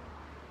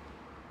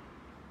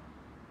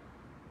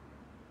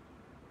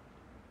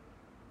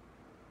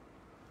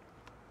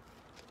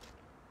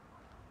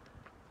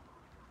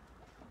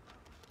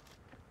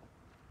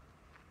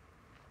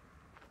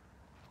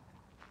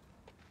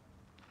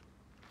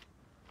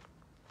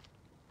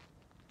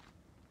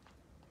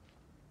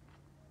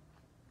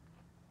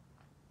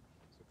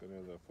 Second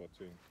Ezra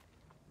 14.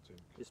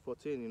 It's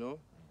 14, you know.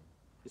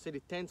 You say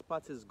the 10th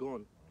part is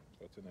gone.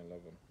 14 and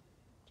 11.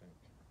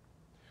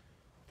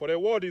 For the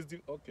word is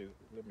the... Okay,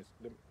 let me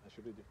I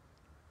should read it.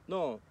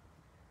 No.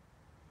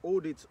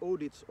 Hold it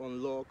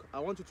on lock. I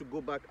want you to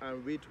go back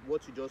and read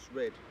what you just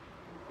read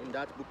in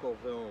that book of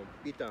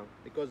Peter,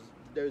 because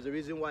there is a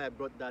reason why I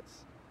brought that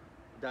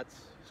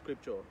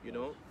scripture, you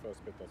know. 1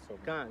 Peter 7.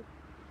 Can.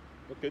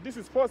 Okay, this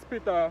is 1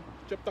 Peter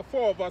chapter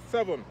 4 verse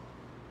 7.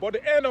 But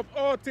the end of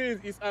all things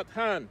is at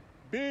hand.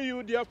 Be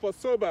you therefore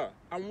sober,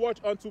 and watch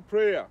unto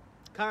prayer.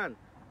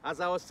 As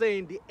I was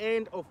saying, the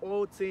end of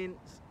all things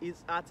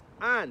is at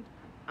hand.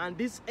 And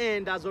this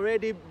end has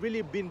already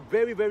really been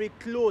very, very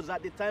close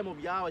at the time of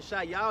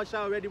Yahushua. Yahushua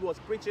already was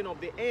preaching of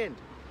the end,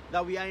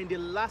 that we are in the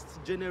last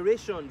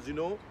generations, you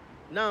know.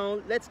 Now,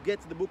 let's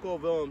get to the book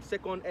of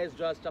 2nd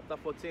Ezra chapter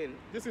 14.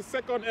 This is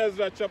 2nd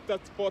Ezra chapter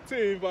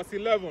 14 verse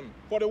 11.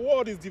 For the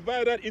world is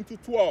divided into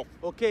 12.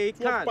 Okay,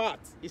 12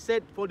 parts. He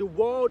said, for the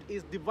world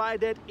is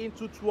divided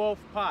into 12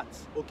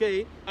 parts.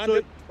 Okay,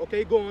 and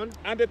okay, go on.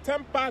 And the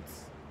 10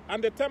 parts,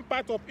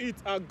 of it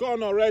are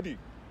gone already.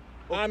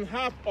 Okay. And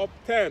half of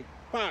 10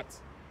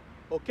 parts.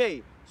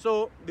 Okay,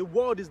 so the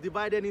world is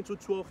divided into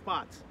 12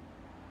 parts.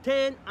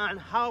 10 and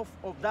half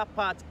of that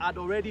part had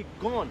already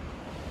gone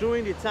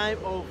during the time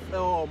of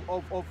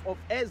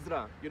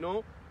Ezra, you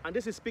know. And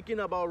this is speaking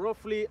about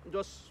roughly,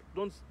 just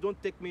don't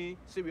take me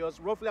serious,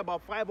 roughly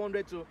about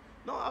 500 to,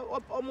 no,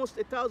 almost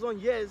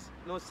 1,000 years,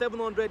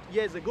 700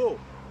 years ago,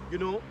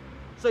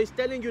 So it's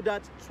telling you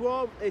that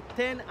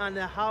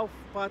 10.5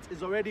 parts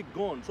is already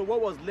gone. So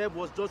what was left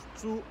was just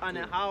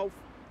 2.5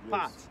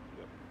 parts,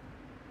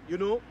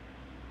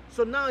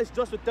 So now it's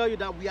just to tell you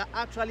that we are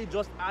actually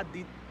just at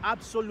the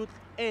absolute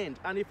end.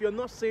 And if you're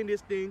not saying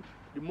this thing,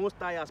 the Most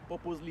High has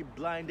purposely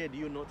blinded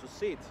you not to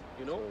see it,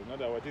 So in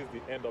other words, this is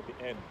the end of the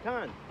end.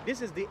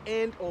 This is the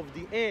end of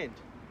the end.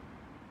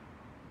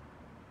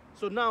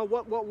 So now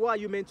what are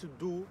you meant to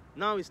do?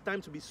 Now it's time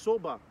to be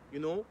sober,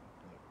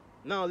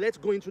 Now let's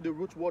go into the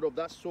root word of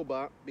that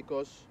sober,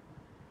 because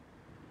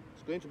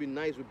it's going to be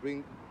nice we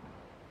bring.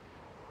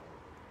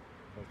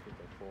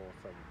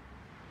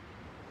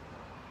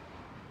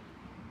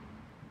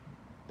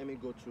 Let me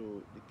go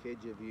to the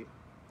KJV.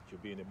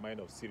 Should be in the mind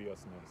of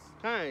seriousness.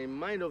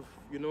 Mind of,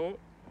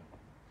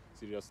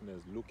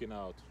 seriousness, looking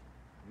out,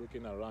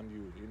 looking around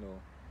you,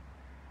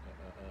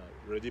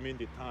 redeeming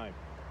the time.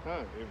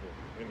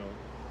 Even,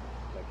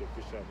 like a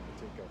fisherman, I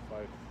think at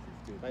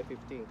 5:15.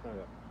 5:15.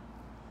 Yeah.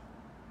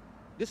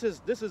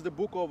 This is the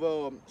book of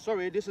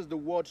this is the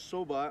word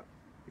sober.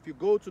 If you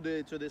go to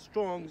the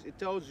Strongs, it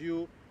tells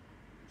you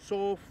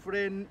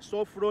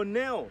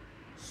sophronel.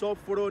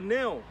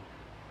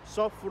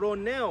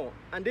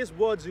 And these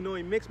words, it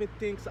makes me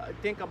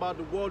think about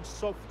the word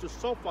to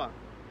suffer,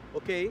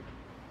 okay?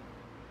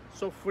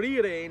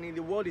 Soffrire in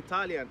the word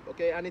Italian,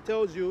 okay? And it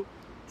tells you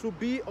to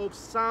be of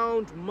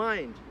sound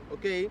mind,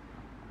 okay?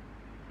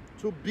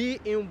 To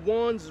be in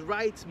one's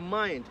right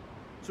mind,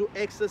 to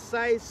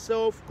exercise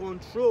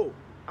self-control.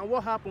 And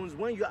what happens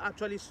when you're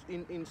actually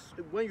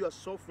when you are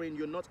suffering,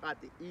 you're not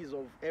at the ease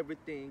of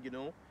everything,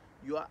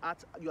 you're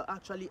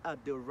actually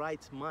at the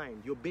right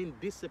mind. You're being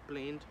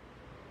disciplined.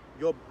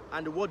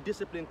 And the word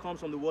discipline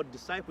comes from the word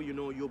disciple,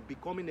 you're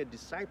becoming a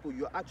disciple.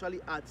 You're actually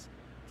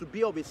to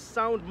be of a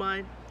sound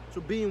mind,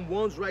 to be in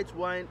one's right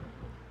mind,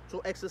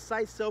 to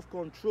exercise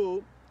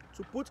self-control,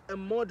 to put a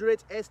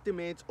moderate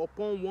estimate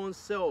upon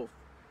oneself,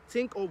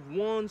 think of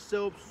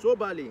oneself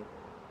soberly,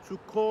 to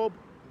curb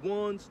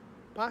one's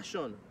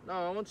passion.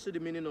 Now I want to see the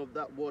meaning of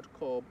that word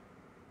curb.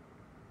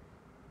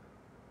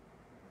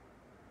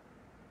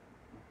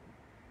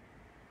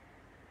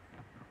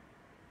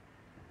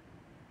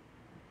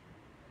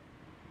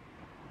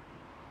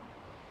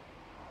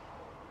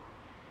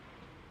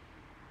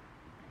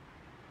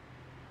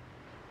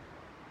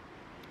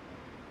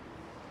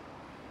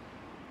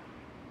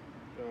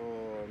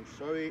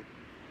 Sorry,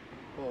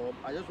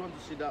 I just want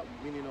to see that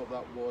meaning of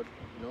that word,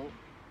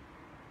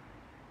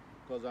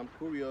 because I'm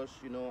curious,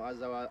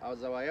 as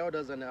our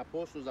elders and the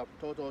apostles have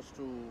taught us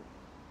to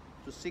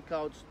seek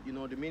out,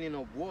 the meaning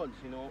of words.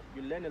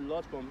 You learn a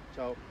lot from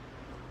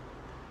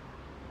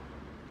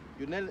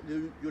you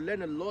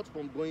learn a lot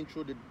from going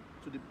through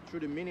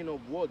the meaning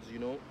of words.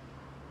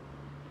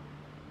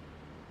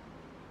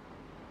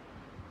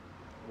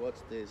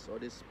 What's this? All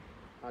these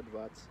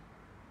adverts.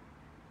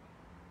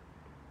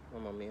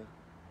 Mamma mia.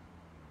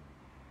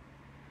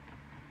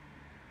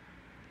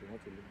 You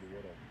want to look the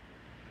word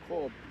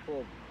up.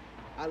 Curb.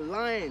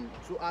 Align,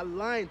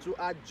 to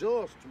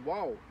adjust.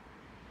 Wow.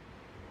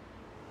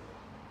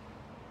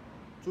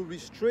 To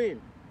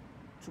restrain,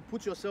 to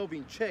put yourself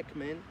in check,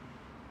 man.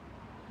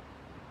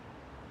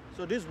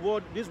 So this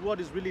word is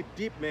really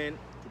deep, man.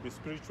 To be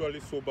spiritually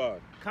sober.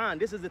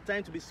 This is the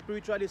time to be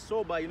spiritually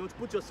sober, to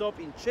put yourself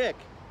in check,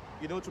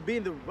 to be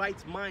in the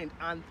right mind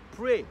and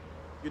pray,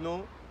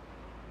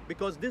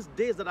 because these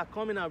days that are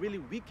coming are really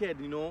wicked,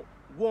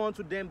 Woe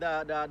unto them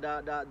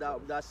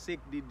that seek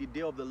the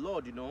day of the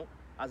Lord,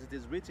 as it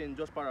is written,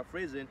 just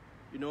paraphrasing,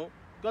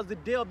 because the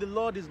day of the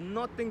Lord is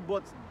nothing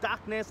but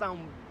darkness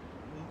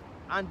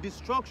and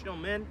destruction,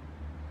 man.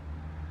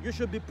 You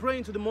should be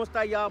praying to the Most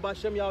High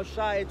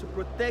YASHAMIAHLA to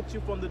protect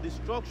you from the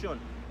destruction.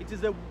 It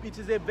is a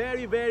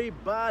very, very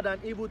bad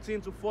and evil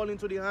thing to fall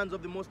into the hands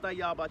of the Most High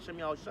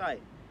YASHAMIAHLA,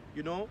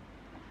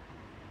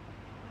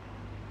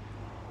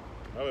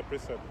 I have a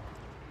precept.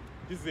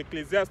 This is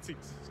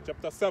Ecclesiastes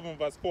chapter 7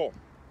 verse 4.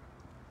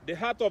 The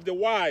heart of the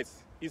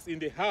wise is in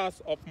the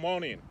house of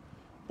mourning,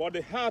 but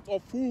the heart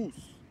of fools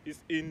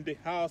is in the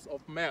house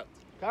of mirth.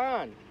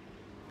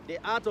 The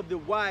heart of the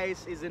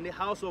wise is in the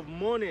house of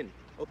mourning.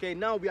 Okay,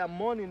 now we are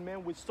mourning,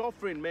 man. We're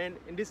suffering, man,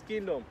 in this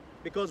kingdom,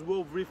 because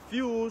we've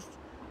refused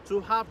to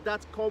have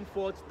that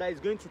comfort that is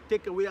going to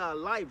take away our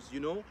lives,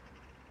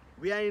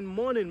 We are in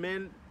mourning,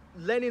 man,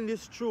 learning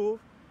this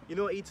truth.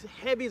 It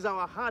heavies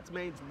our hearts,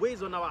 man. It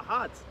weighs on our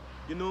hearts,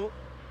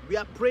 We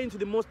are praying to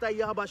the Most High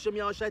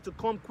YASHAMIAHLA to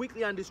come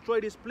quickly and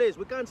destroy this place.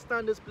 We can't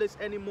stand this place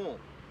anymore.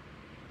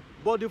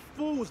 But the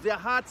fools, their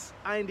hearts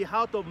are in the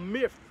heart of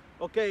mirth,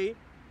 okay?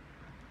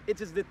 It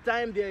is the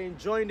time they are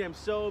enjoying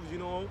themselves,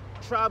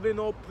 traveling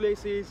all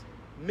places,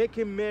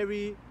 making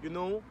merry,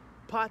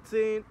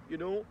 partying,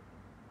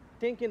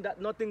 thinking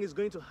that nothing is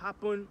going to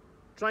happen,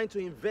 trying to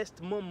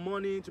invest more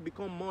money to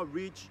become more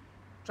rich,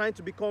 trying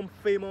to become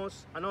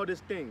famous and all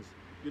these things,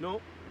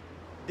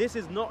 This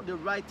is not the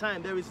right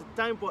time. There is a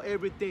time for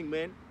everything,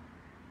 man.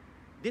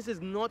 this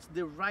is not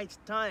the right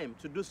time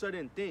to do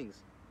certain things.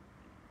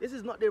 This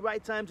is not the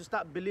right time to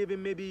start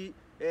believing maybe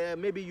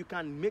you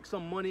can make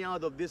some money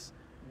out of this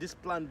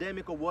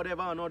pandemic or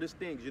whatever and all these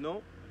things, you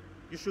know.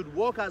 You should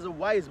walk as a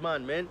wise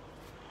man, man.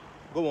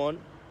 Go on.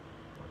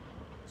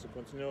 So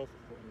continue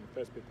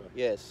from 1 Peter.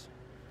 Yes.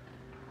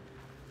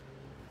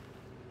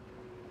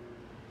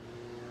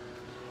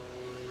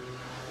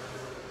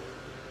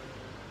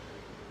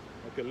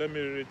 Okay, let me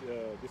read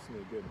this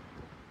one again.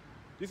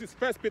 This is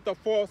 1 Peter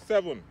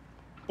 4:7.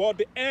 But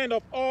the end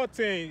of all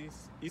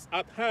things is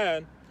at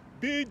hand.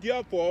 Be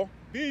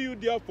you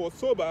therefore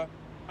sober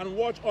and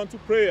watch unto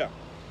prayer.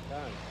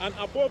 And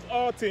above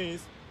all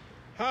things,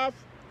 have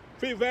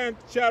fervent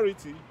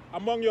charity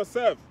among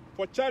yourselves,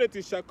 for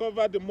charity shall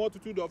cover the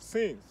multitude of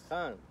sins.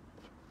 And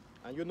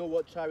you know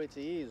what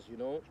charity is, you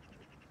know.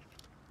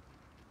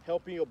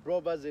 Helping your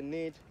brothers in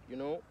need, you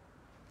know.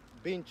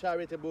 Being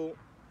charitable.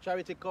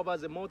 Charity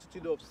covers a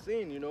multitude of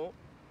sin, you know.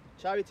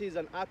 Charity is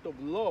an act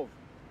of love,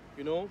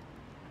 you know.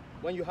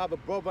 When you have a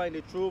brother in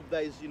the truth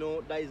that is, you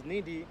know, that is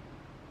needy,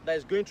 that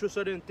is going through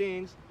certain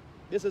things,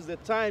 this is the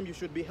time you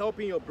should be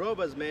helping your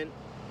brothers, man,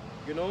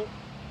 you know.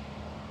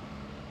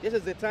 This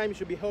is the time you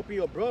should be helping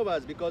your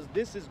brothers, because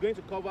this is going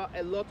to cover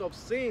a lot of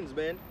sins,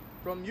 man,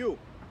 from you.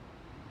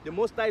 The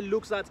Most High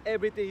looks at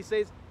everything. He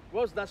says,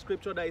 what's that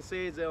scripture that he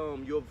says,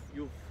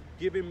 you've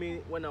given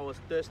me when I was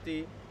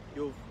thirsty,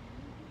 you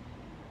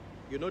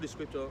know the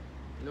scripture,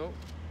 you know?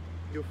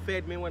 You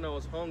fed me when I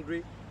was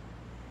hungry.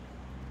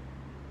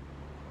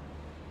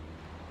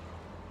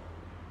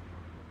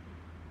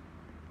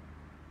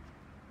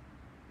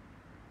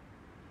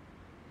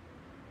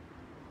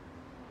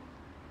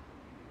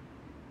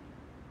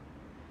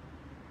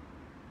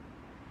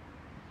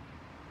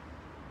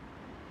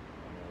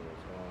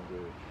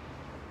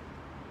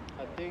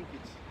 I think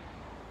it's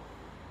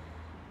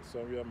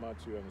somewhere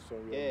Matthew and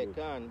somewhere. Yeah, it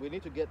can. We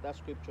need to get that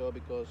scripture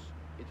because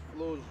it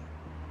flows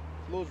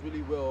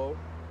really well.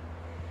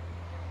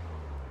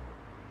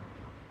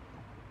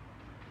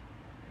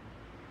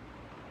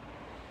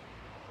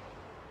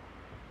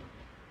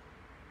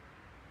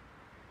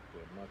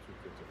 Yeah, Matthew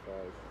 25,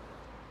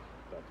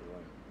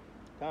 31.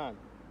 Can.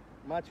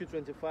 Matthew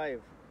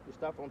 25. You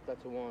start from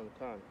 31.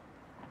 Can.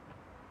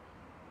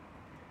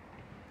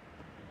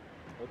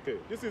 Okay,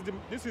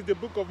 this is the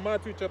book of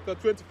Matthew chapter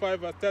 25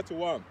 verse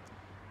 31.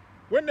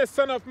 When the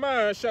Son of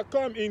Man shall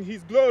come in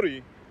his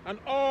glory, and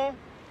all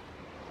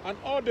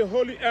the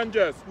holy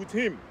angels with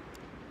him,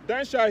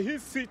 then shall he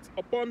sit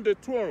upon the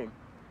throne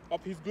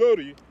of his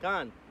glory.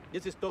 Can.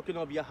 This is talking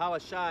of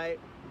Yahawashi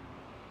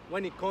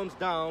when he comes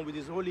down with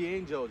his holy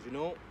angels, you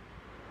know.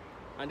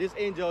 And this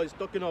angel is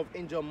talking of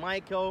Angel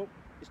Michael.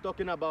 He's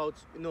talking about,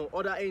 you know,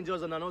 other angels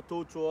that are not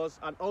told to us,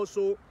 and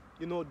also,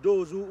 you know,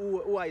 those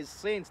who are his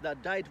saints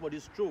that died for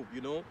this truth,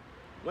 you know.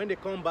 When they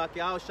come back,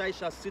 Yahawashi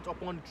shall sit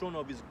upon the throne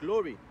of his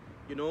glory,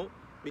 you know.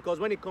 Because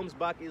when he comes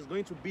back, he's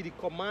going to be the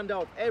commander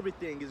of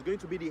everything. He's going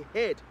to be the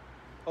head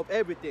of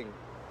everything.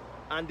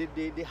 And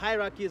the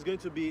hierarchy is going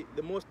to be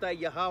the Most High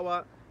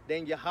Yahweh,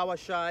 then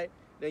Yahawashi,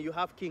 then you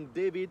have King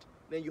David,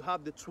 then you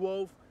have the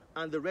 12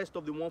 and the rest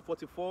of the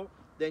 144,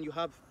 then you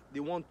have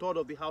the 1/3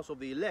 of the house of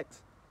the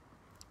elect.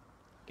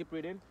 Keep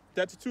reading.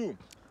 32.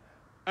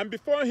 And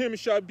before him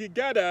shall be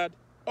gathered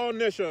all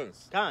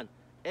nations. Can.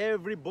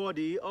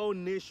 Everybody, all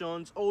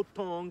nations, all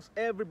tongues,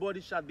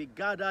 everybody shall be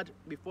gathered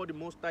before the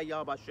Most High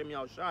Yahweh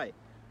Shai,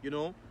 you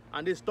know.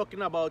 And it's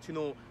talking about, you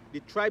know,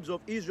 the tribes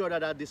of Israel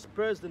that are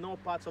dispersed in all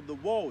parts of the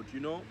world, you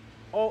know.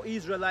 All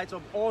Israelites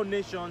of all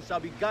nations shall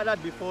be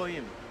gathered before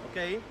him,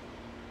 okay?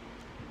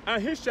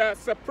 And he shall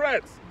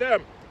separate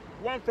them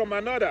one from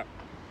another,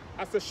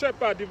 as a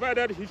shepherd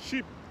divided his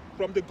sheep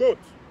from the goat.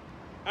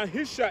 And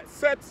he shall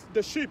set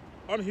the sheep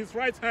on his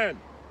right hand,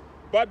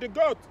 but the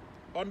goat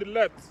on the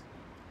left.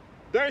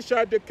 Then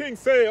shall the king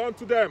say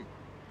unto them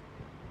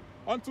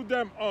on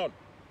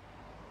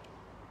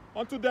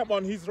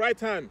his right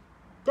hand,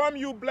 Come,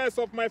 you blessed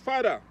of my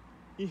father,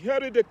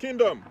 inherit the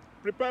kingdom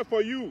prepared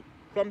for you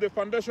from the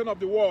foundation of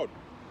the world.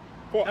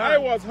 For I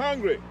was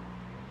hungry,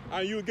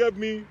 and you gave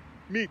me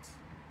meat.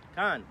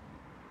 Can.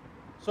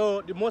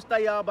 So the Most High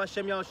Yahweh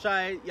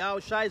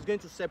Yahawashi is going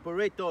to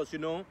separate us, you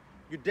know.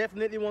 You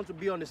definitely want to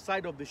be on the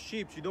side of the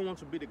sheep. You don't want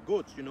to be the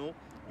goats, you know.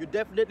 You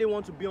definitely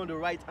want to be on the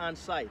right-hand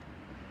side.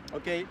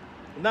 Okay?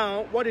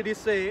 Now, what did he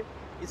say?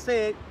 He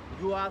said,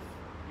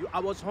 I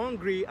was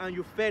hungry and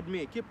you fed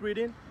me. Keep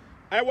reading.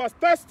 I was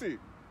thirsty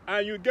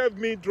and you gave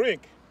me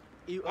drink.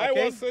 Okay? I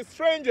was a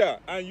stranger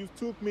and you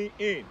took me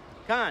in.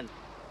 Can.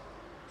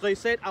 So he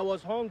said, I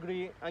was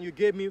hungry and you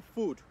gave me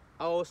food.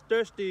 I was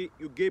thirsty,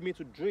 you gave me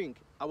to drink.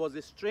 I was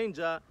a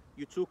stranger,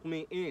 you took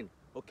me in.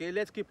 Okay,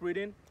 let's keep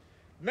reading.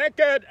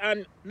 Naked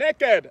and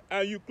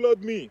you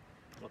clothed me.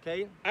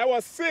 Okay. I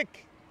was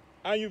sick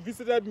and you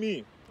visited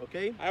me.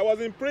 Okay. I was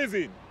in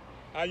prison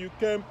and you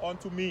came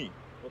unto me.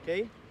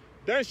 Okay.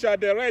 Then shall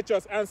the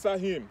righteous answer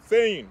him,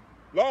 saying,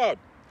 Lord,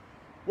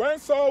 when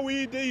saw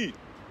we thee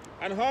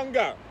and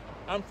hunger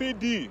and feed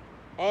thee,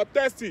 or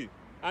thirsty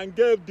and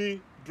gave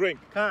thee drink?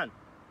 Can.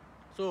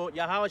 So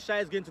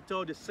Yahawashi is going to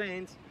tell the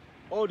saints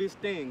all these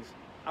things.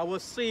 I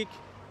was sick,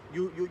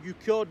 you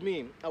cured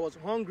me. I was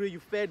hungry, you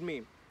fed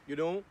me, you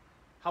know.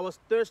 I was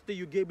thirsty,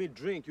 you gave me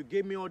drink, you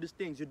gave me all these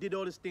things, you did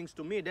all these things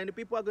to me. Then the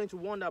people are going to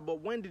wonder,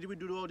 but when did we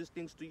do all these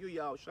things to you,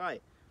 Yahushai?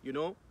 You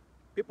know?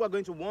 People are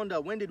going to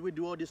wonder, when did we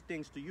do all these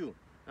things to you?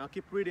 Now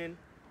keep reading.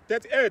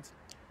 38.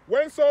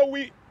 When saw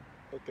we...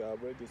 Okay, I'll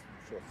read this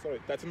before. Sorry,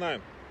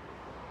 39.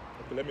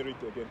 Okay, let me read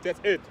it again.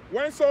 38.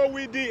 When saw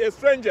we thee a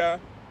stranger,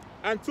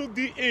 and took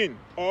thee in,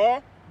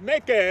 or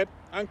naked,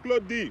 and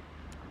clothed thee?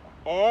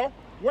 Or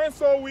when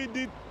saw we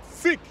thee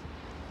sick,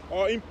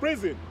 or in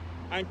prison,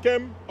 and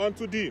came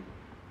unto thee?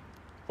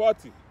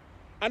 40.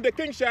 And the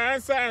king shall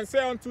answer and say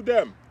unto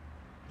them,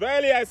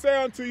 Verily I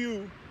say unto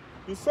you,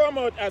 in so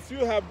much as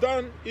you have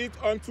done it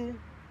unto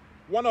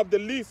one of the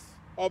least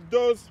of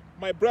those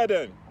my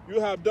brethren, you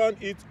have done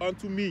it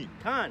unto me.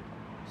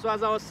 So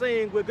as I was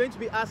saying, we're going to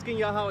be asking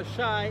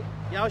Yahushai,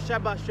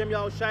 Bashem,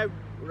 Yahushai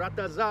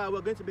Ratazah,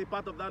 we're going to be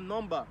part of that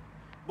number.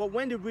 But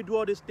when did we do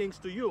all these things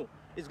to you?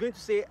 It's going to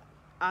say,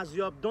 as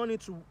you have done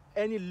it to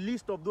any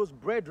least of those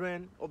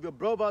brethren, of your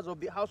brothers of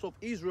the house of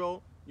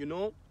Israel, you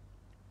know,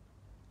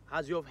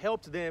 as you have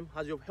helped them,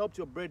 as you have helped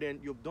your brethren,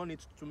 you've done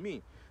it to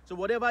me. So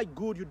whatever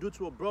good you do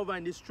to a brother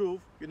in this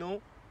truth, you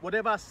know,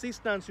 whatever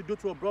assistance you do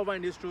to a brother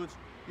in this truth,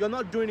 you're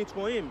not doing it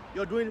for him.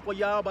 You're doing it for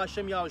Yahweh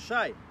Hashem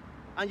Yahushai.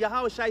 And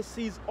Yahushai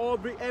sees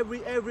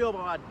every of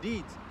our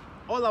deeds.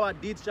 All our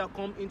deeds shall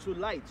come into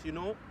light, you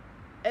know.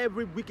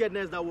 Every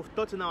wickedness that we've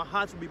thought in our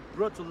hearts will be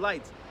brought to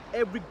light.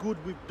 Every good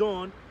we've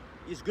done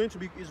is going to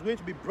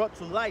be brought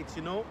to light,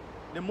 you know.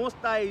 The Most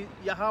High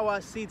Yahweh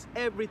sees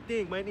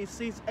everything. When he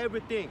sees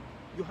everything,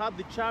 you have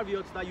the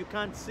chariots that you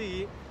can't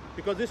see,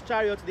 because these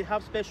chariots, they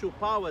have special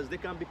powers. They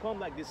can become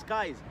like the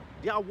skies.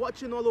 They are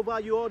watching all over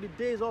you all the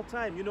days, all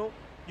time, you know.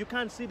 You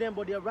can't see them,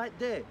 but they're right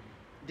there.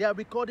 They are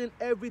recording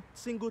every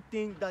single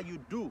thing that you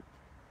do.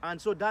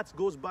 And so that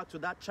goes back to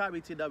that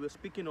charity that we're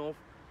speaking of,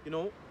 you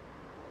know.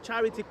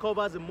 Charity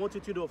covers a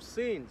multitude of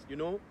sins, you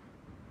know.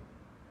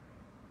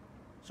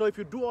 So if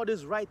you do all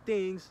these right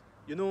things,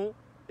 you know,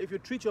 if you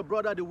treat your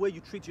brother the way you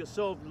treat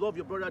yourself, love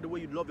your brother the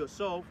way you love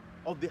yourself,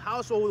 of the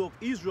household of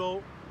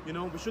Israel, you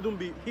know, we shouldn't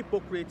be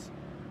hypocrites,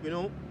 you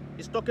know.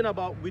 It's talking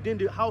about within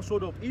the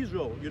household of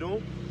Israel, you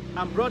know,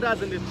 and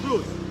brothers in the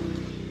truth.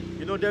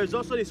 You know, there is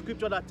also the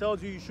scripture that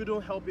tells you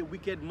shouldn't help a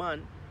wicked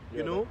man,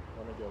 you know.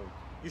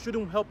 You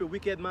shouldn't help a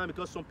wicked man,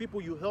 because some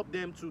people, you help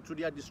them to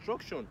their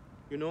destruction,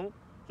 you know.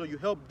 So you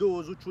help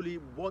those who truly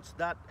want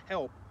that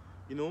help,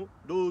 you know,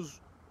 those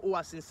who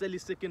are sincerely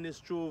seeking this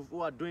truth,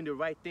 who are doing the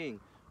right thing,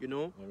 you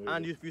know.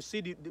 And if you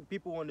see the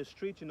people on the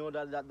street, you know,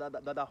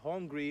 that are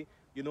hungry,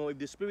 you know, if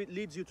the Spirit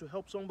leads you to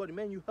help somebody,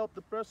 man, you help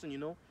the person, you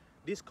know.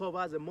 This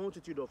covers a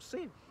multitude of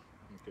sin.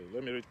 Okay,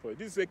 let me read for you.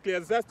 This is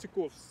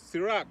Ecclesiasticus,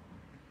 Sirach,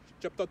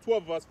 chapter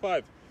 12, verse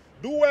 5.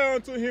 Do well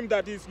unto him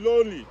that is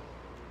lowly,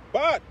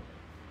 but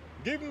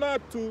give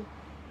not to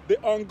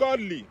the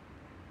ungodly.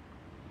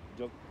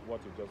 Just what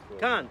you just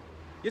read.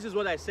 This is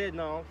what I said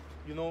now.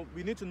 You know,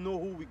 we need to know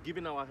who we're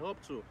giving our help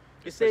to.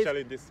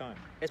 Especially in this time.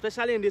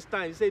 Especially in this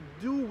time. He said,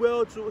 do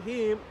well to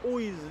him who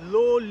is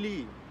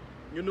lowly,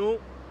 you know,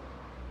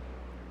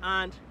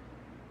 and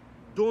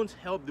don't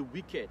help the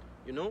wicked,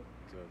 you know.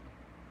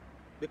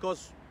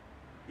 Because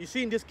you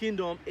see, in this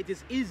kingdom, it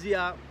is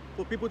easier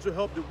for people to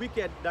help the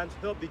wicked than to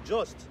help the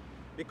just.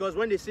 Because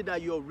when they see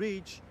that you're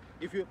rich,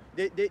 if you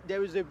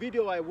there is a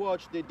video I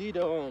watched, they did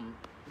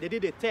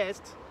a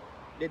test,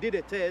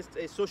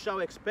 a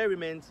social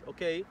experiment,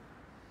 okay.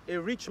 A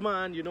rich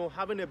man, you know,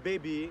 having a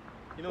baby,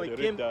 you know, he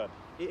came, a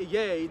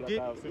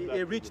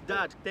rich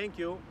dad, thank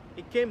you.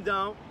 He came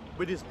down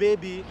with his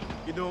baby,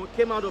 you know,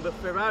 came out of a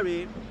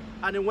Ferrari,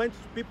 and he went to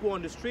people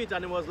on the street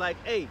and he was like,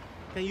 hey,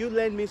 can you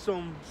lend me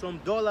some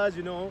dollars,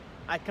 you know,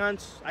 I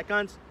don't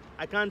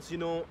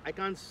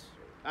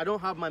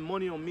have my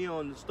money on me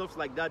on stuff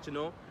like that, you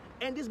know.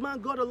 And this man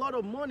got a lot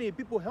of money,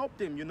 people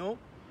helped him, you know.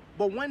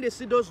 But when they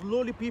see those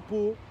lowly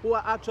people who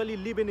are actually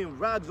living in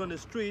rags on the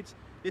streets,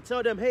 they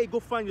tell them, hey, go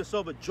find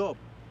yourself a job.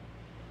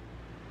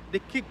 They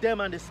kick them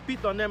and they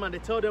spit on them and they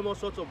tell them all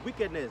sorts of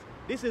wickedness.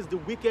 This is the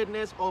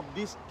wickedness of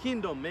this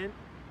kingdom, man.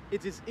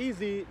 It is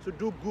easy to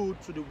do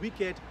good to the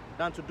wicked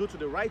than to do to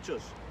the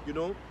righteous, you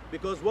know.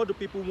 Because what do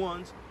people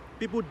want?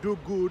 People do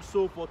good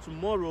so for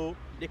tomorrow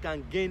they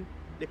can gain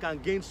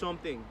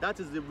something. That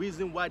is the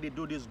reason why they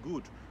do this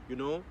good, you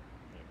know.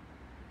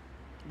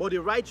 But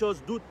the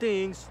righteous do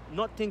things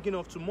not thinking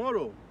of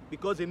tomorrow,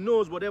 because he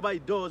knows whatever he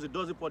does it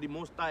for the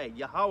Most High,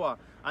 Yahweh,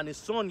 and his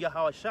son,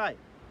 Yahushai. If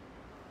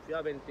you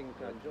have anything, you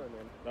can join,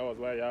 man. That was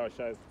why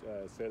Yahushai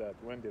said that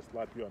when they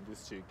slap you on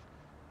this cheek,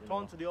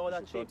 turn to the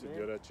other cheek, turn to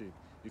the other cheek.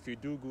 If you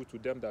do good to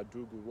them that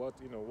do good, what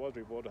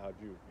reward have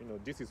you? You know,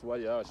 this is why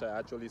Yahushai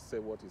actually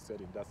said what he said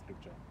in that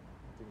scripture. I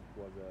think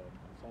it was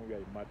somewhere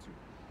in Matthew.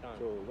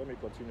 So let me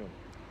continue.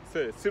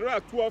 Say,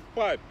 Sirach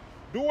 12:5.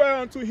 Do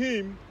well unto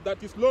him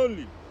that is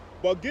lonely,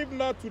 but give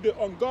not to the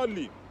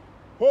ungodly.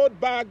 Hold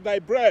back thy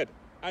bread,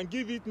 and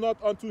give it not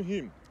unto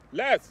him,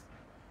 lest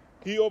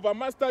he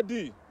overmaster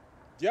thee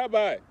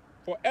thereby.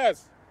 For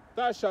else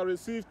thou shalt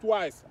receive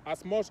twice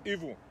as much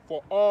evil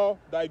for all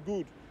thy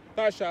good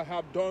thou shalt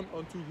have done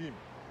unto him.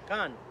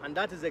 And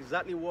that is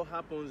exactly what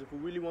happens if we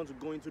really want to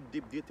go into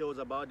deep details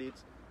about it.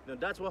 You know,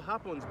 that's what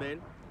happens,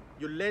 man.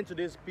 You lend to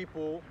these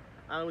people,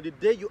 and the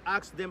day you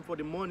ask them for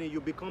the money,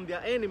 you become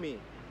their enemy,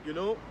 you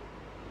know?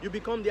 You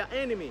become their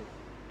enemy.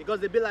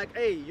 Because they be like,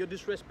 hey, you're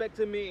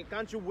disrespecting me,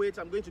 can't you wait,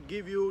 I'm going to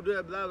give you,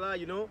 blah, blah, blah,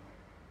 you know?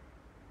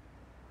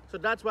 So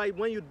that's why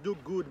when you do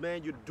good,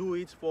 man, you do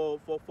it for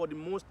the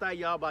Most High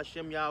Yahweh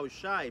Hashem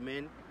Yahushai,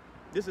 man.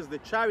 This is the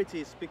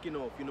charity speaking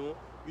of, you know?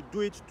 You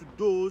do it to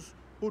those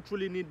who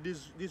truly need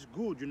this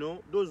good, you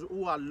know, those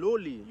who are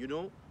lowly, you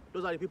know,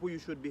 those are the people you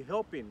should be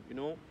helping, you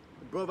know,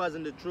 the brothers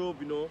in the truth,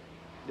 you know,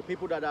 the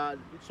people that are,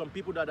 some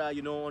people that are,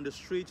 you know, on the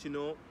streets, you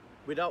know,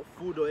 without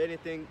food or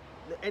anything,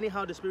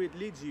 anyhow the Spirit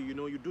leads you, you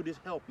know, you do this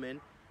help,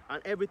 man,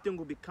 and everything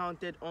will be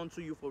counted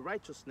unto you for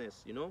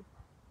righteousness, you know.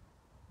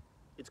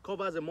 It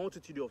covers a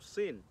multitude of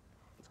sin.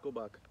 Let's go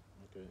back.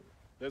 Okay,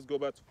 let's go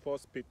back to 1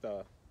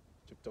 Peter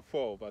chapter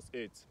 4, verse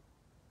 8.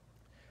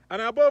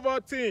 And above all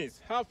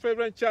things, have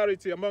fervent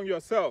charity among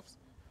yourselves,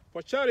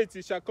 for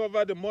charity shall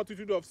cover the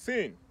multitude of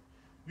sin.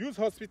 Use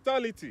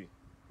hospitality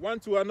one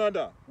to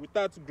another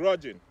without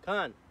grudging.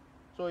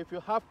 So if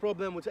you have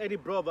problem with any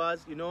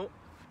brothers, you know,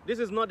 this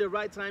is not the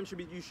right time.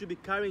 You should be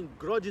carrying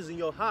grudges in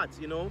your heart,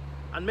 you know,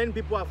 and many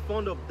people are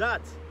fond of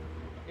that.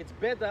 It's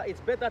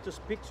better to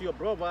speak to your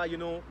brother, you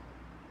know,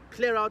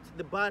 clear out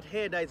the bad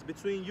hair that is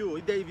between you.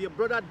 If your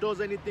brother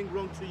does anything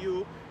wrong to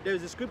you, there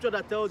is a scripture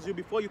that tells you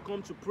before you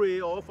come to pray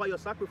or offer your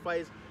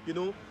sacrifice, you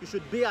know, you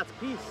should be at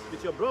peace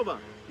with your brother,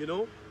 you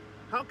know.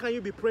 How can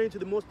you be praying to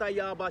the Most High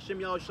Yahweh Hashem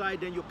Yahushai,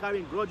 then you're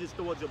carrying grudges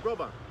towards your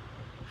brother?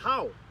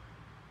 How?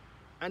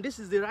 And this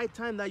is the right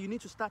time that you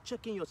need to start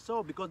checking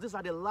yourself, because these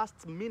are the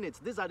last minutes,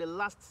 these are the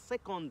last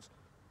seconds,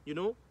 you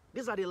know.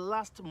 These are the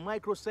last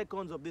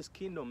microseconds of this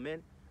kingdom,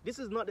 man. This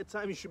is not the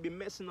time you should be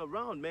messing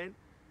around, man.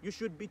 You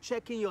should be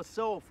checking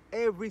yourself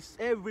every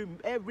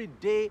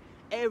day,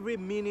 every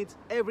minute,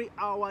 every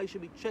hour. You should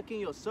be checking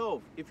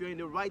yourself if you're in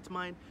the right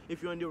mind,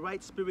 if you're in the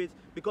right spirit,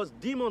 because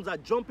demons are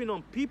jumping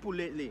on people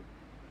lately.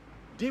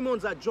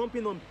 Demons are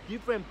jumping on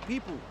different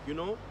people, you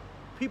know.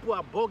 People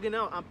are bugging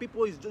out, and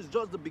people is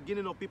just the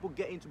beginning of people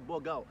getting to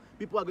bug out.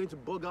 People are going to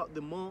bug out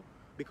the more,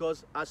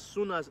 because as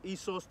soon as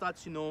Esau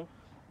starts, you know,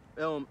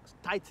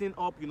 tightening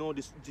up, you know,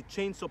 the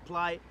chain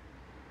supply,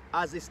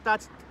 as it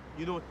starts,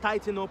 you know,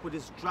 tighten up with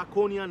these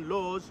draconian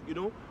laws, you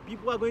know,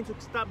 people are going to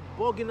start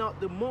bugging out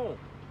the more.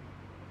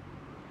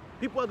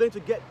 People are going to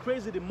get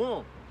crazy the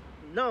more.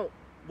 Now,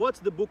 what's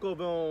the book of,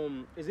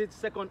 is it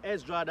 2nd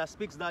Ezra that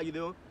speaks that, you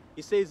know,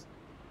 it says,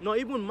 no,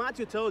 even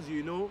Matthew tells you,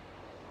 you know,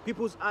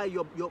 people's eye,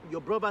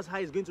 your brother's eye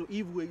is going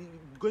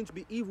to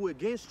be evil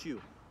against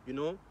you, you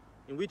know,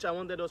 in which I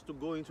wanted us to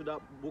go into that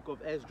book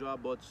of Ezra,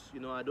 but, you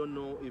know, I don't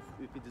know if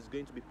it is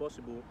going to be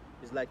possible.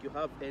 It's like you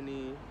have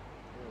any...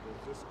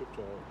 There's this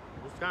scripture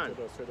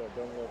that said that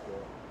don't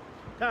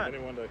love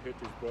anyone that hates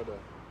his brother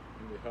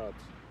in the heart.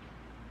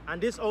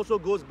 And this also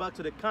goes back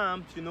to the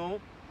camps, you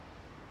know.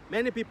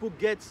 Many people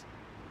get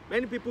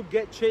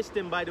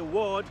chastened by the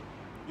word,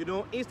 you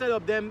know, instead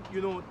of them,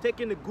 you know,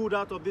 taking the good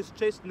out of this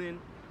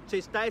chastisement,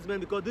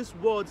 because these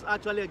words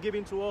actually are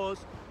given to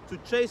us to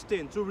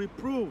chasten, to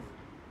reprove,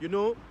 you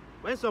know.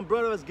 When some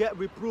brothers get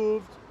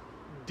reproved,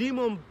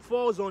 demon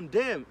falls on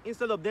them.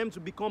 Instead of them to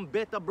become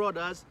better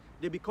brothers,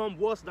 they become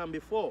worse than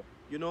before,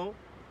 you know.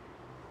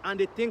 And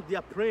they think they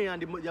are praying,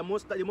 and the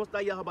Most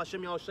High Yahweh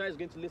Hashem Yahushai is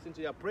going to listen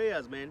to their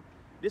prayers, man.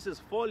 This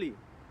is folly.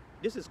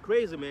 This is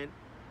crazy, man.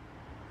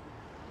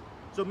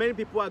 So many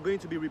people are going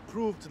to be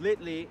reproved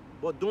lately,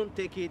 but don't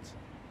take it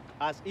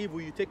as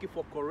evil. You take it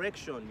for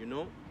correction, you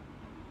know.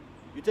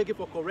 You take it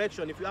for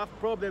correction. If you have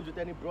problems with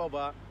any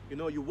brother, you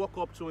know, you walk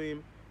up to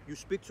him, you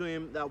speak to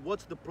him that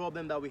what's the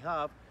problem that we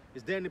have?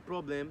 Is there any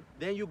problem?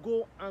 Then you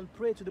go and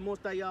pray to the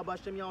Most High Yahweh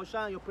Hashem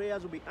Yahushai, and your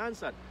prayers will be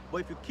answered.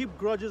 But if you keep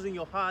grudges in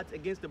your heart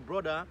against the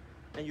brother,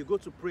 and you go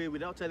to pray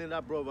without telling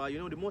that brother, you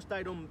know, the Most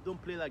High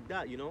don't play like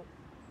that, you know.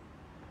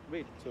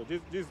 Wait. So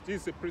this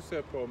is a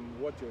precept from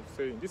what you're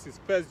saying. This is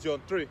 1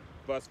 John 3,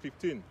 verse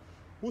 15.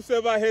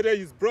 Whosoever hated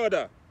his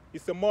brother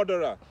is a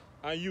murderer,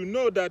 and you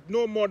know that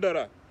no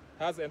murderer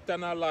has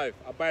eternal life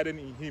abiding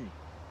in him.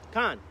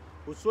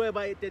 Whosoever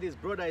hated his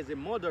brother is a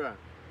murderer.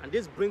 And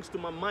this brings to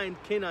my mind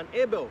Cain and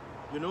Abel,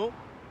 you know.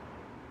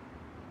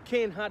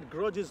 Cain had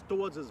grudges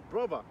towards his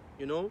brother,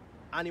 you know,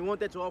 and he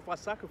wanted to offer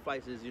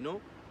sacrifices, you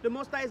know. The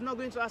Most High is not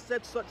going to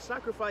accept such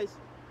sacrifice.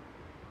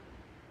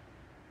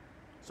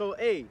 So,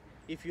 hey,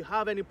 if you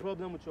have any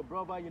problem with your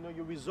brother, you know,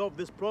 you resolve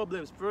these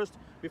problems first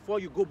before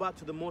you go back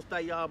to the Most High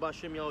Yahweh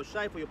Hashem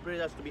Yahushai for your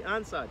prayers to be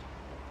answered.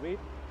 Read.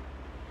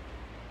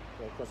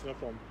 So, question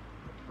from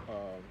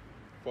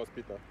 1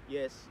 Peter.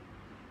 Yes.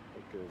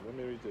 Okay, let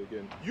me read it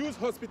again.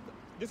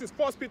 This is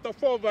 1 Peter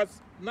 4,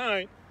 verse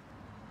 9.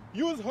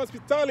 Use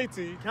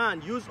hospitality.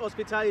 Use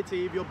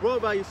hospitality. If your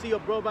brother, you see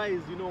your brother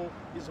is, you know,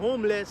 is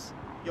homeless,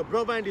 your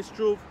brother in this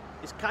truth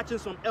is catching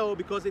some hell,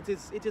 because it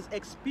is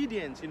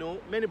expedient, you know.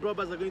 Many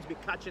brothers are going to be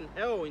catching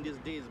hell in these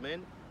days,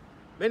 man.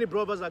 Many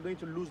brothers are going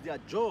to lose their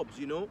jobs,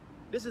 you know.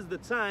 This is the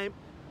time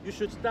you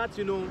should start,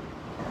 you know,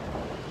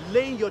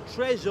 laying your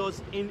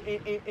treasures in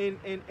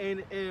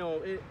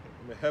the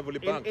heavenly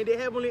bank. In the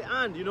heavenly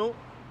hand, you know.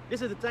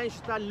 This is the time you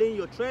should start laying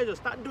your treasures.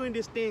 Start doing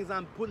these things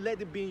and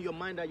let it be in your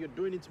mind that you're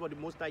doing it for the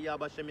Most High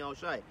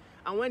YASHAMIAHLA.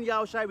 And when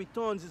YAHSHUR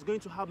returns, it's going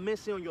to have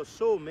mercy on your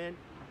soul, man.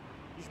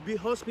 You should be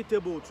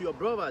hospitable to your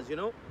brothers, you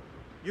know.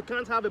 You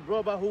can't have a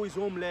brother who is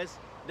homeless,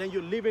 then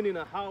you're living in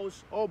a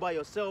house all by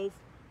yourself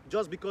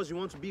just because you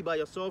want to be by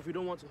yourself. You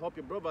don't want to help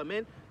your brother,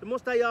 man. The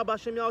Most High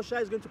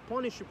YASHAMIAHLA is going to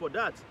punish you for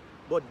that.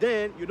 But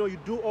then, you know, you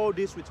do all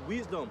this with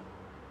wisdom,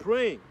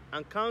 praying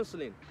and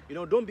counseling. You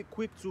know, don't be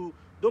quick to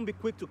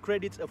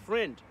credit a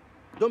friend.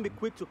 Don't be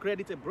quick to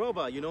credit a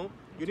brother, you know.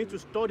 You need to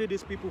study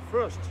these people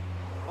first.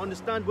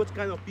 Understand what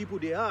kind of people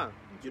they are,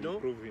 you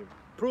know.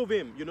 Prove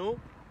him, you know.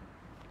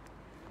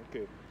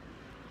 Okay.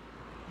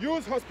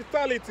 Use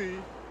hospitality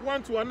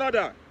one to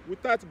another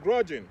without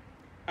grudging.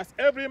 As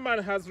every man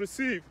has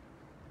received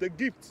the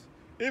gift,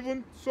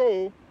 even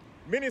so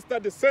minister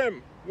the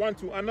same one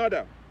to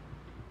another.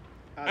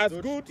 As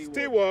good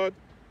steward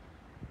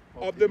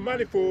of the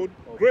manifold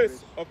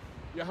grace of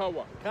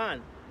Yahweh.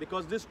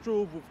 Because this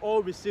truth, we've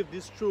all received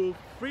this truth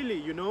freely,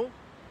 you know.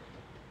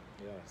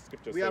 Yeah,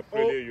 scripture says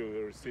freely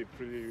you receive,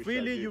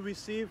 freely you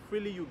receive,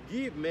 freely you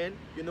give, man.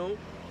 You know,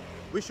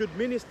 we should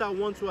minister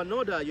one to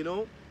another, you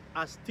know,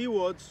 as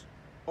stewards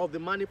of the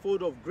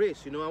manifold of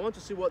grace. You know, I want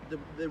to see what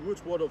the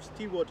root word of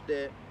steward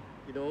there,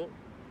 you know.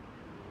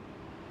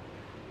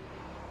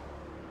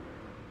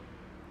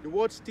 The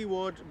word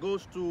steward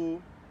goes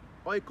to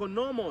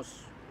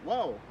oikonomos.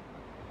 Wow.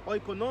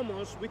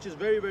 Oikonomos, which is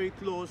very, very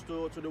close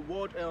to the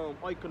word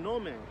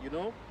oikonomia, you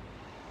know.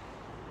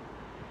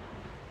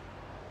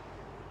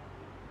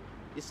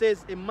 It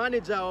says a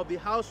manager of the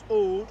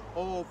household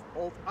of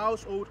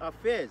household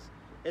affairs,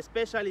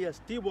 especially a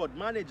steward,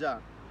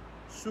 manager,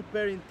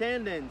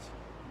 superintendent,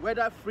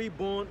 whether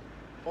freeborn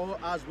or,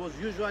 as was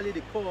usually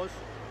the case,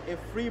 a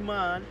free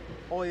man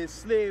or a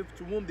slave,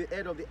 to whom the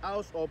head of the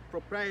house or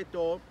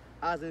proprietor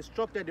has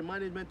instructed the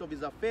management of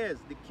his affairs,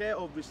 the care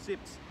of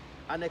receipts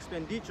and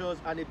expenditures,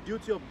 and the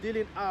duty of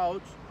dealing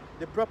out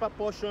the proper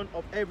portion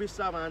of every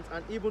servant,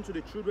 and even to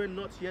the children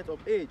not yet of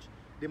age,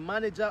 the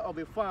manager of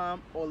a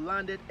farm or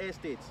landed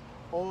estate,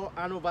 or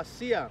an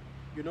overseer,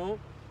 you know,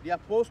 the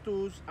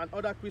apostles and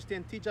other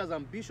Christian teachers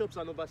and bishops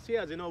and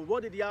overseers. You know,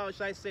 what did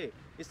Yahushua say?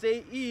 He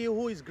said, he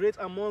who is great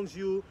amongst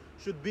you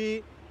should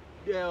be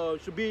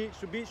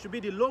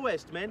the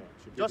lowest, man.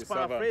 Just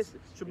paraphrase,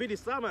 should be the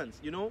servants,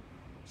 you know.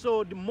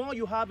 So the more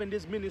you have in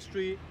this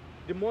ministry,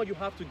 the more you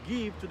have to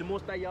give to the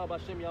Most High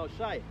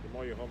YASHAMIAHLA. The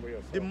more you humble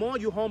yourself. The more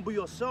you humble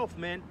yourself,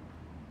 man.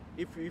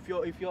 If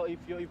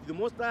the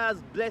Most High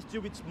has blessed you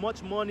with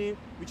much money,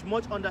 with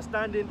much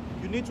understanding,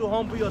 you need to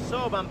humble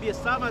yourself and be a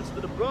servant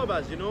to the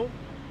brothers, you know.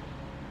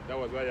 That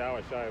was why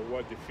Yahushua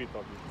washed the feet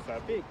of his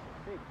disciples.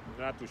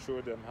 In order to show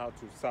them how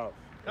to serve.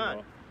 You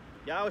know?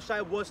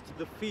 Yahushua washed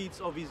the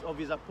feet of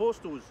his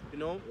apostles, you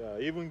know. Yeah,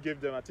 even gave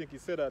them, I think he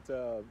said that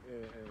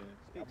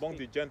among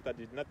the Gentiles,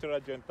 the natural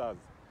Gentiles,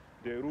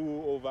 they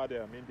rule over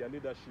them. I mean, their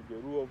leadership, they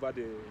rule over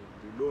the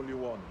lonely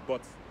one.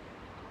 But,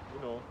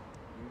 you know,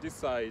 in this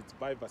side, it's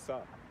vice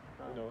versa.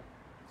 You know,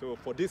 so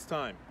for this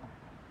time,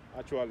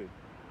 actually.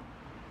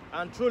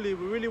 And truly,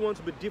 we really want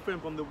to be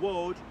different from the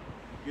world,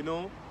 you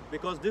know,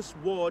 because this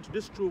word,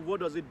 this truth, what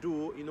does it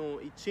do? You know,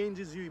 it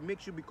changes you, it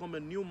makes you become a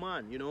new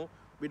man, you know.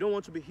 We don't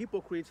want to be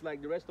hypocrites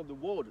like the rest of the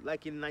world,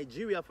 like in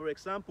Nigeria, for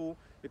example,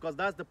 because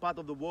that's the part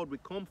of the world we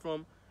come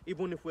from,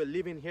 even if we're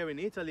living here in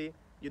Italy,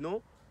 you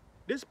know.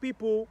 These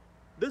people,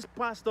 these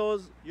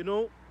pastors, you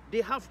know,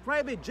 they have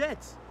private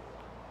jets.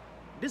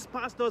 These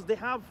pastors, they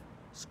have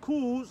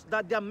schools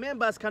that their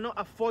members cannot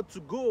afford to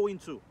go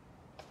into.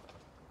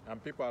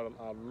 And people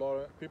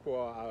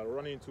are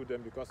running to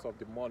them because of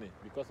the money,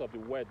 because of the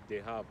wealth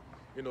they have.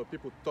 You know,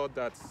 people thought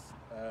that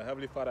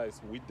Heavenly Father is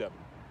with them,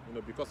 you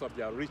know, because of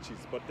their riches.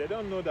 But they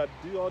don't know that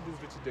all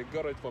these riches, they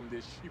got it from the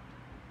sheep.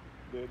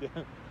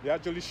 They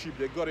actually sheep,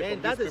 they got it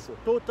from these people. And that is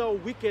total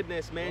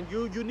wickedness, man.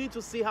 You need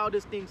to see how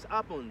these things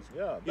happen.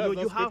 Yeah, you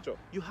know,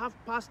 you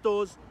have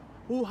pastors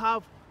who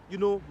have, you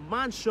know,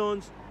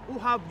 mansions, who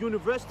have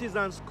universities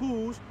and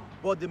schools,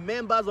 but the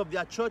members of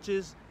their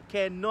churches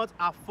cannot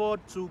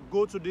afford to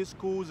go to these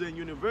schools and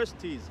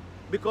universities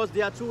because they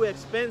are too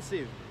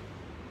expensive.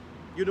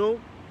 You know,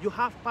 you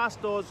have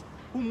pastors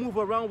who move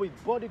around with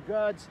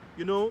bodyguards,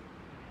 you know,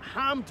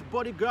 armed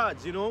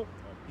bodyguards, you know,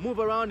 move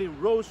around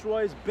in Rolls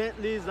Royce,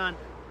 Bentleys, and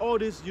all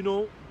this, you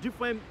know,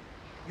 different.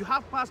 You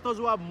have pastors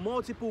who have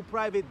multiple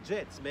private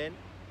jets, man.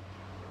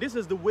 This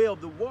is the way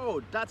of the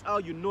world. That's how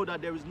you know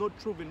that there is no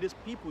truth in these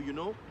people, you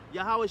know.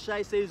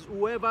 Yahushua says,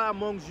 whoever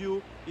amongst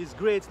you is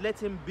great,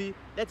 let him be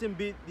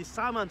the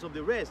servant of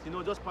the rest, you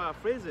know, just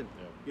paraphrasing,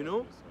 you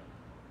know.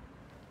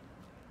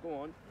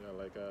 Go on. Yeah,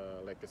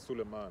 like a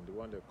Suleiman, the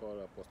one they call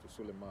Apostle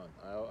Suleiman.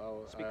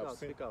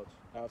 Speak out.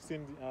 I've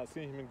seen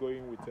him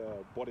going with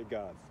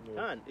bodyguards. You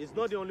know. And it's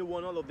not the only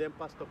one. All of them,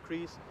 Pastor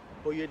Chris,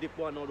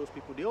 Oyedipo, and all those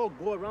people, they all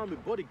go around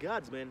with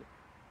bodyguards, man.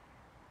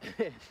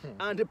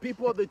 And the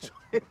people of the church.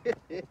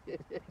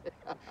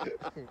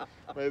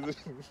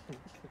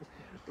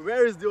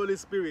 Where is the Holy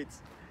Spirit?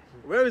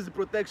 Where is the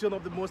protection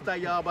of the Most High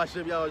Yahweh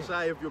Shem Yahweh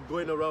Shai if you're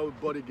going around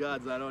with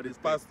bodyguards and all this?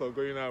 Pastor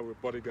going out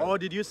with bodyguards. Or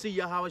did you see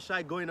Yahweh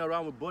Shai going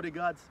around with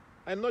bodyguards?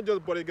 And not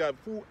just bodyguard,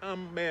 full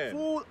armed men.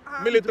 Full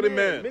armed military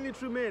men.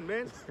 Military men,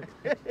 man.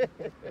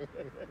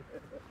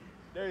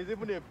 There is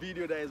even a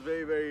video that is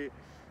very, very,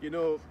 you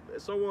know,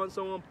 someone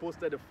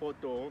posted a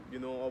photo, you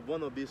know, of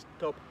one of these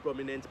top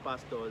prominent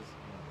pastors.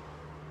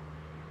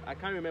 I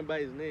can't remember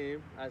his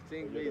name. I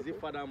think is it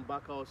Father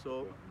Mbaka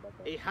also.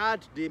 He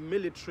had the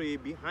military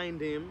behind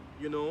him,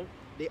 you know,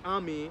 the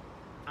army,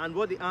 and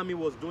what the army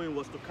was doing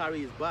was to carry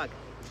his bag.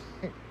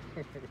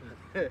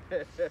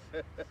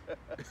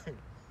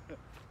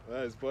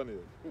 It's funny.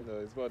 You know,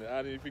 it's funny.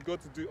 And if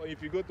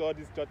you go to all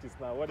these churches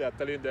now, what they are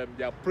telling them,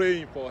 they are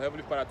praying for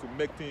Heavenly Father to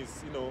make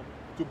things, you know,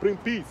 to bring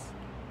peace.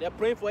 They're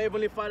praying for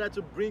Heavenly Father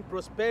to bring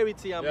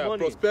prosperity and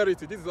money.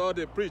 Prosperity. This is all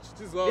they preach.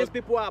 This is all. These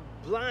people are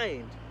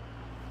blind.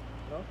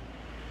 No?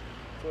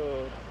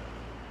 So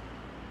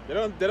they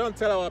don't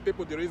tell our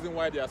people the reason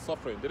why they are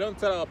suffering. They don't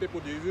tell our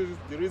people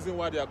the reason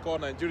why they are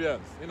called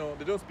Nigerians. You know,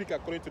 they don't speak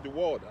according to the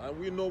word, and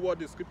we know what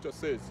the scripture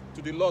says.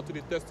 To the law, to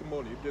the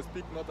testimony. If they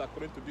speak not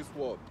according to this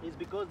word, it's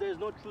because there is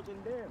no truth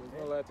in them.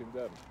 There's no light in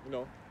them. You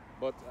know,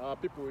 but our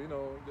people, you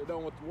know, they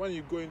don't want. When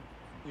you go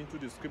into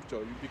the scripture,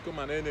 you become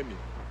an enemy.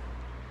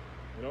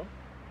 You know.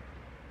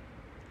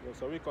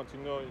 So we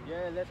continue.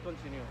 Yeah, let's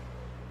continue.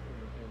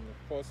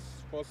 In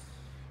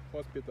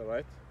First Peter,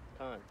 right?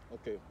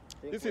 Okay.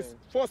 This is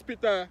 1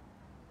 Peter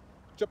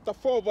chapter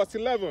 4 verse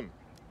 11.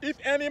 If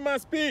any man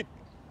speak,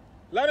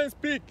 let him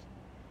speak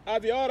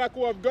as the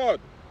oracle of God.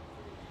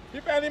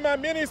 If any man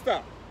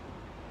minister,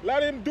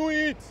 let him do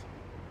it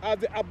as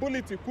the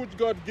ability which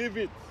God give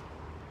it,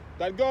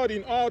 that God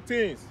in all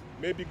things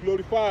may be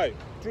glorified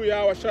through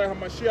Yahushua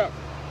HaMashiach,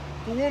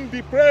 to whom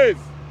be praise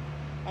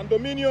and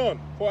dominion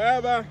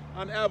forever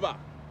and ever.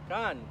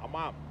 Amen.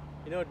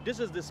 You know, this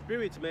is the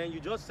spirit, man.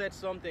 You just said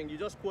something. You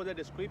just quoted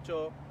the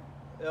scripture.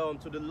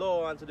 To the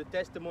law and to the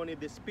testimony,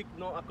 they speak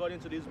not according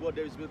to this word.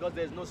 There is because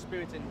there is no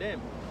spirit in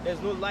them. There's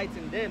no light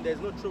in them.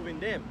 There's no truth in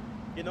them.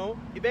 You know,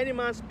 if any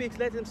man speaks,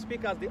 let him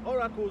speak as the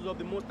oracles of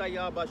the Most High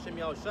Yahweh Shem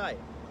Yahweh Shai.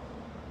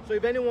 So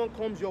if anyone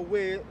comes your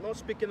way, not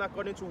speaking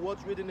according to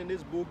what's written in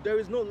this book, there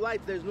is no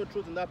light, there is no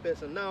truth in that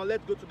person. Now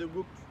let's go to the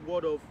root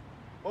word of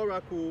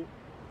oracle,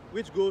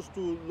 which goes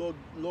to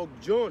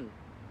logion,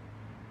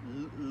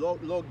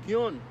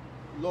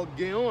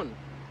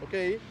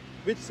 okay,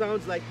 which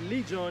sounds like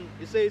legion.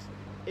 It says,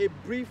 a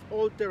brief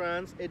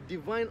utterance, a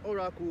divine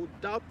oracle,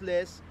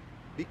 doubtless,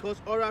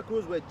 because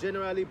oracles were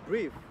generally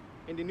brief.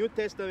 In the New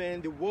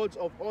Testament, the words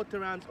of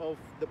utterance of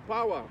the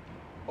power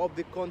of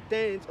the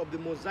content of the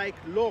Mosaic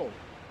law.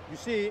 You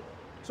see,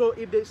 so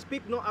if they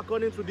speak not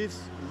according to these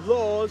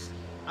laws,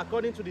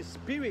 according to the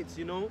spirits,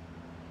 you know,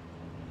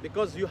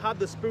 because you have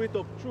the spirit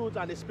of truth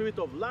and the spirit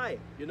of lie,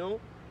 you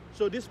know.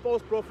 So these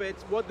false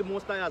prophets, what the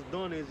Most High has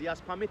done is he has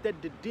permitted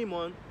the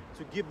demon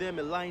to give them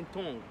a lying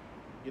tongue,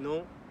 you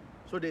know.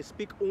 So they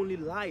speak only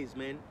lies,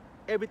 man.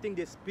 Everything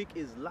they speak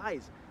is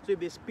lies. So if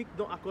they speak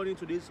not according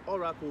to this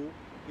oracle,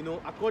 you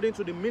know, according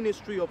to the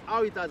ministry of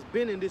how it has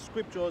been in the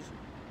scriptures,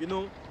 you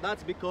know,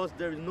 that's because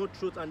there is no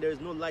truth and there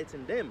is no light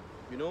in them,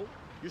 you know.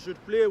 You should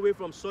flee away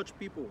from such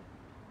people.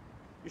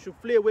 You should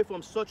flee away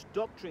from such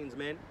doctrines,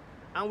 man.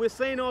 And we're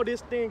saying all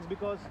these things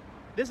because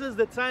this is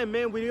the time,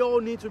 man, we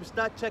all need to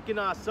start checking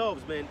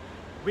ourselves, man.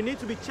 We need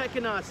to be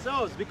checking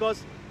ourselves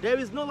because there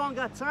is no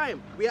longer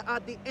time. We are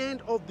at the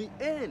end of the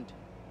end.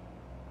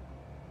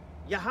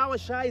 Yahweh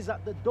Shai is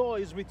at the door,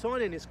 is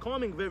returning, is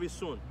coming very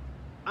soon.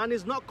 And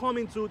he's not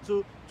coming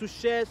to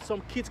share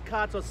some Kit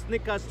Kats or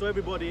Snickers to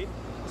everybody.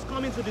 He's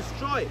coming to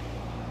destroy.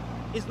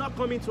 He's not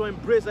coming to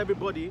embrace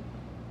everybody.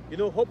 You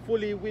know,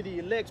 hopefully with the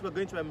elects, we're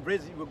going to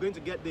embrace it. We're going to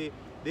get the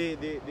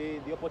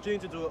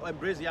opportunity to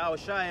embrace Yahweh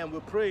Shai, and we're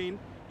praying,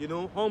 you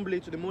know,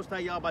 humbly to the Most High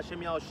Yahweh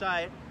Shem Yahweh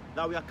Shai,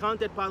 that we are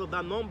counted part of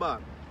that number.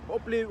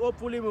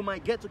 Hopefully we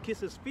might get to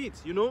kiss his feet,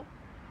 you know.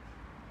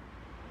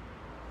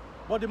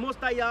 But the Most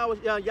High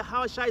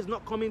Yahweh Shai is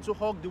not coming to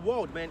hug the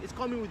world, man. It's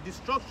coming with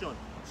destruction.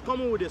 It's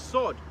coming with a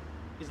sword.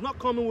 It's not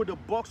coming with a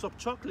box of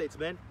chocolates,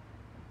 man.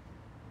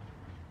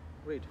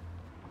 Read.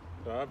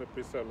 I have a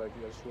precept like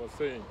she was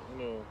saying,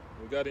 you know,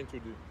 regarding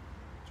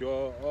to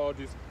all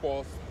these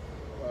false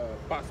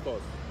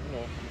pastors, you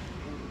know.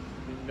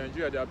 In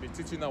Nigeria, they have been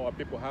teaching our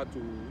people how to,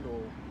 you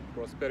know,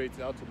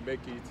 prosperity, how to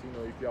make it. You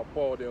know, if you are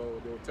poor,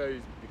 they'll tell you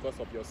it's because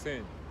of your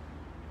sin.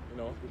 You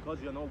know, because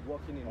you're not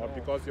working in, or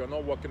because you're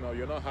not working, or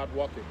you're not hard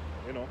working.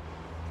 You know,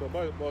 so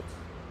but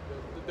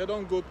they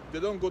don't go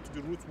to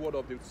the root word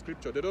of the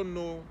scripture. They don't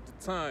know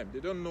the time. They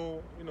don't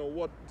know, you know,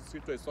 what the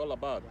scripture is all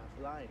about. They're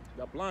blind.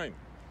 They're blind.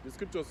 The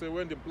scripture says,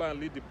 when the blind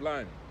lead the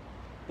blind,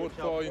 both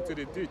fall into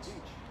the ditch.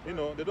 You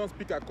know, they don't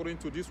speak according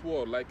to this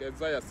word, like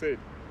Isaiah said.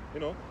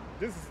 You know,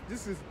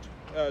 this is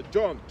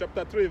John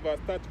chapter 3 verse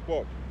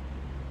 34.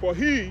 For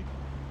he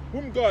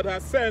whom God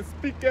has sent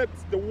speaketh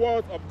the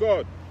word of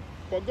God.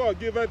 For God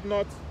giveth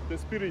not the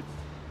Spirit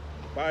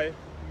by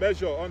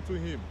measure unto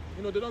him.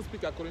 You know, they don't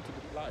speak according to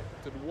the life,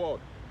 to the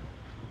word.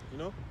 You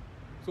know?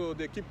 So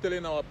they keep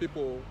telling our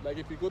people, like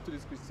if you go to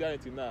this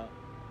Christianity now,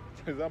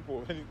 for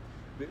example,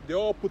 they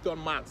all put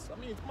on masks. I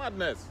mean, it's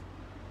madness.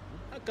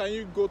 How can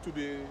you go to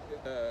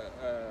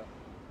the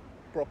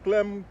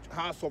proclaimed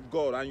house of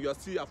God and you are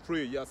still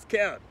afraid, you are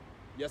scared?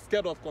 You're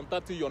scared of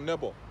contacting your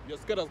neighbor. You're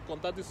scared of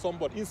contacting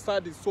somebody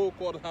inside the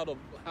so-called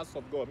house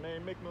of God. Man,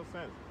 it makes no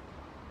sense.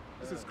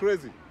 This is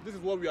crazy. This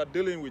is what we are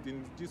dealing with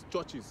in these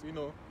churches, you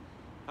know.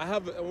 I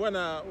have, when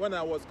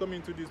I was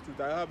coming to this truth,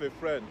 I have a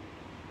friend,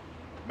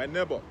 my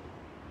neighbor,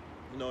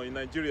 you know, in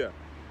Nigeria.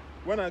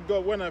 When I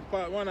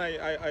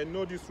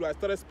know this truth, I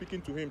started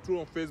speaking to him through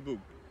on Facebook.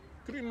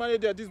 Could you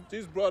imagine that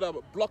this brother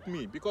blocked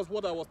me because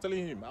what I was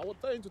telling him? I was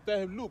trying to tell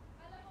him, look,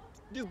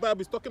 this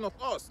Bible is talking of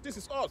us. This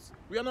is us.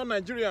 We are not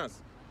Nigerians.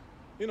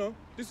 You know,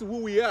 this is who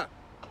we are.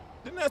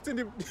 The next thing,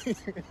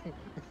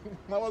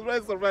 I was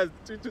very surprised.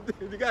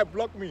 The guy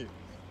blocked me.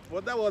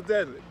 But that was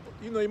then.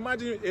 You know,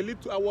 imagine a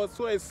little, I was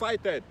so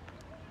excited,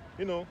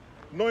 you know,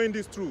 knowing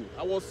this truth.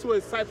 I was so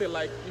excited,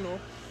 like, you know,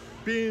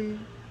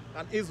 being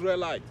an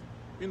Israelite.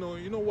 You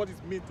know what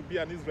it means to be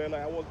an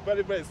Israelite. I was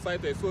very, very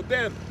excited. So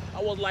then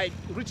I was like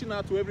reaching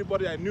out to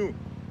everybody I knew.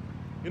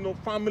 You know,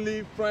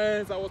 family,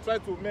 friends. I was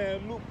trying to,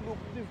 man, look,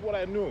 this is what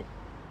I knew.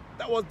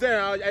 That was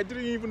there. I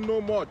didn't even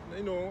know much.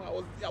 You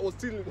know, I was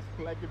still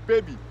like a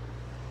baby.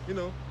 You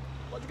know,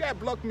 but the guy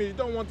blocked me. He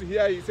don't want to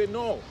hear it. He said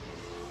no.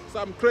 So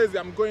I'm crazy.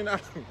 I'm going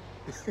out.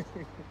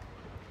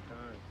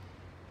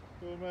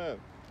 Oh man.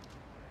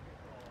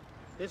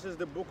 This is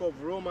the book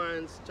of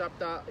Romans,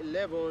 chapter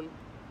 11.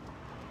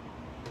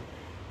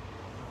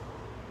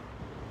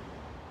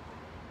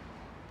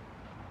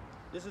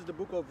 This is the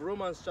book of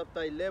Romans,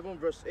 chapter 11,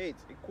 verse 8.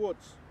 It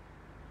quotes,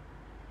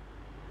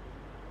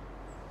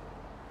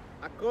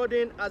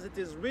 according as it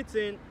is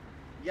written,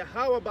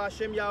 Yahweh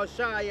B'Hashem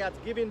Yahushai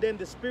hath given them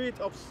the spirit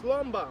of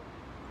slumber,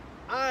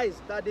 eyes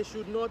that they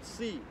should not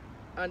see,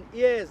 and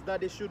ears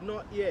that they should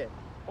not hear,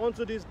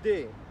 unto this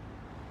day.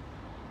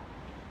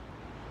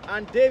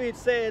 And David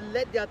said,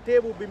 let their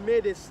table be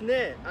made a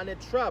snare and a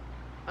trap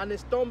and a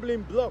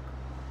stumbling block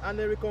and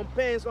a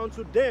recompense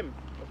unto them.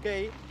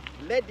 Okay?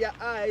 Let their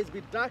eyes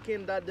be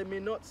darkened that they may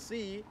not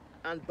see,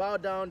 and bow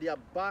down their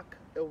back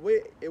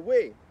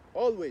away,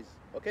 always.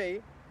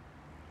 Okay?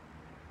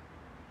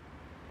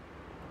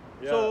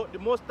 Yeah. So the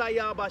Most High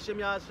Yahweh Hashem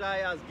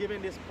Yahushai has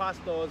given these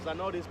pastors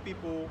and all these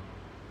people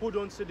who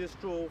don't see this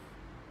truth,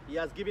 he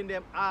has given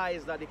them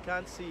eyes that they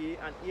can't see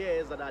and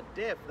ears that are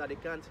deaf that they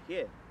can't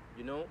hear.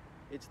 You know?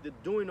 It's the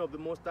doing of the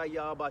Most High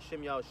Yahweh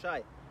Hashem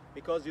Yahushai.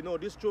 Because, you know,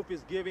 this truth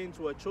is given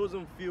to a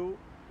chosen few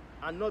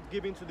and not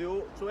given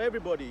to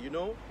everybody, you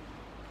know?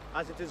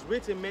 As it is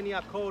written, many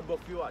are called,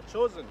 but few are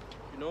chosen,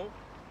 you know?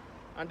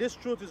 And this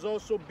truth is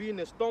also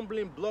being a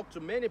stumbling block to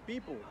many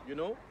people, you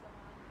know?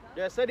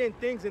 There are certain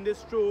things in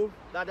this truth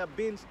that have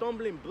been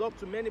stumbling block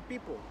to many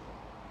people.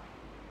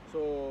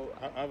 So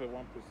I have a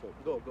one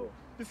precept. Go.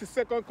 This is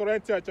 2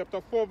 Corinthians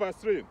chapter 4, verse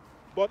 3.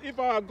 But if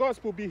our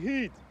gospel be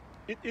hid,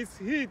 it is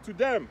hid to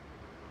them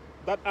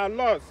that are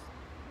lost,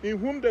 in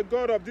whom the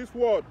God of this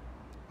world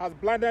has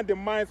blinded the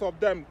minds of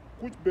them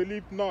which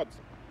believe not,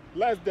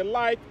 lest the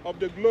light of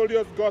the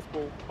glorious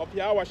gospel of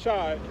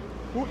Yahushua,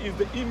 who is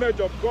the image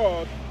of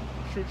God,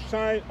 should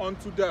shine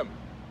unto them.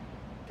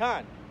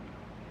 Can.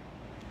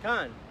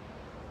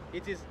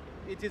 It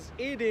is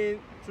hidden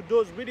to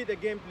those. Read it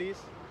again, please.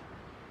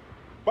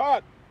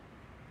 But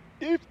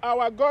if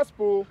our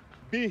gospel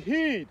be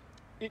hid,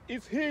 it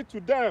is hid to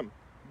them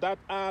that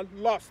are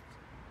lost.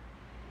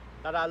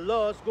 That are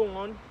lost, go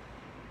on.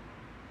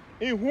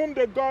 In whom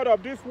the God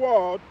of this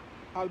world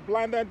has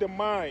blinded the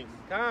minds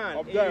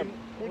of them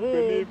which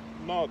believe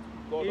not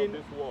God of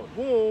this world.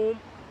 Whom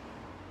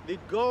the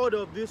God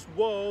of this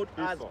world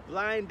has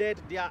blinded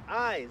their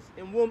eyes.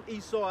 In whom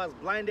Esau has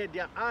blinded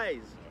their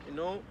eyes. You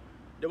know,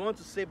 they want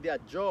to save their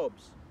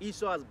jobs.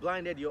 Esau has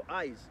blinded your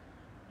eyes.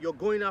 You're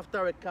going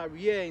after a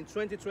career in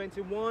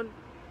 2021,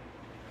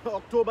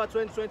 October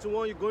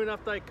 2021, you're going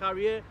after a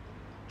career,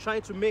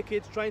 trying to make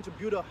it, trying to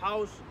build a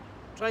house,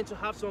 trying to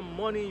have some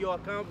money in your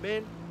account,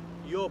 man.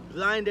 You're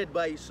blinded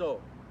by Esau.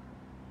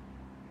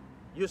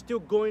 You're still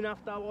going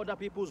after other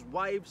people's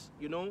wives,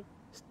 you know,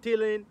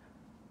 stealing,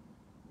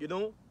 you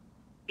know,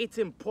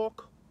 eating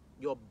pork.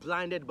 You're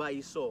blinded by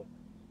Esau.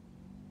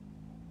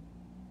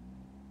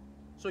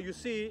 So you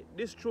see,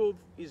 this truth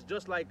is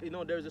just like, you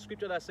know, there is a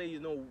scripture that says, you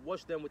know,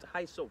 wash them with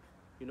high soap,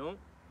 you know.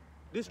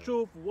 This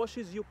truth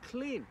washes you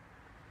clean.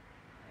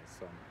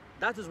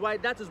 That is where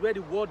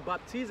the word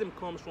baptism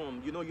comes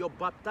from. You know, you're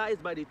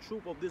baptized by the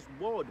truth of this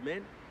word,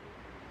 man.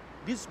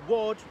 This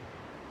word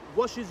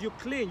washes you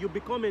clean. You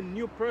become a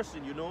new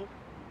person, you know.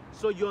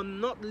 So you're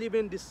not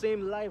living the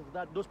same life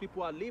that those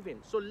people are living.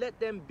 So let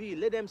them be,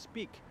 let them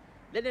speak.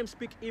 Let them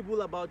speak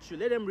evil about you.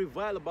 Let them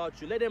revile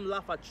about you. Let them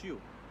laugh at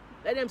you.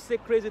 Let them say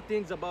crazy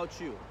things about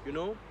you, you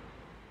know.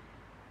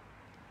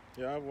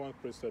 Yeah, I have one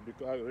question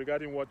because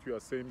regarding what you were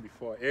saying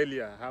before,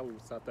 earlier, how we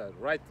started.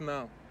 Right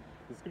now,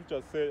 the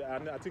scripture said,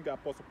 and I think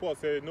Apostle Paul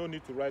said, no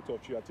need to write of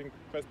you. I think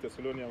 1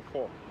 Thessalonians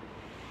 4.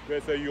 They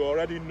say you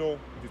already know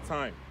the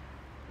time,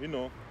 you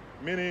know,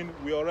 meaning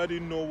we already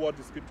know what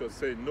the scriptures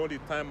say, know the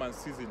time and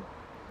season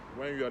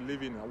when you are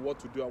living and what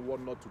to do and what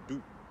not to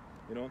do,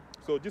 you know.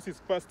 So this is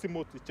 1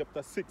 Timothy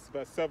chapter 6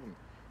 verse 7.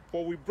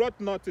 For we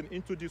brought nothing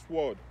into this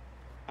world,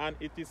 and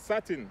it is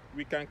certain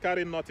we can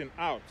carry nothing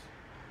out.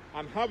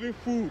 And having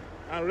food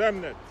and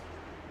remnant,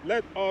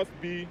 let us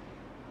be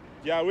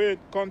therewith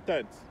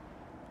content.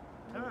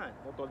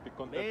 Let us be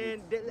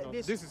content. Man,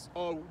 this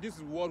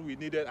is what we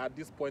needed at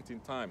this point in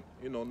time.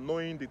 You know,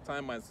 knowing the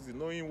time and season,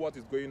 knowing what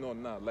is going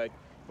on now. Like,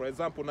 for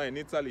example, now in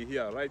Italy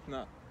here, right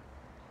now,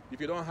 if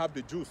you don't have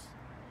the juice,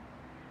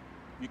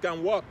 you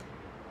can walk.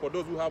 For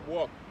those who have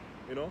work,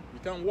 you know, you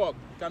can't walk,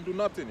 you can't do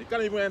nothing. You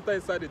can't even enter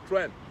inside the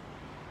train.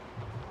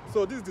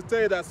 So this is to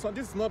tell you that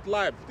this is not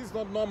life. This is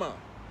not normal.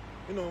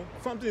 You know,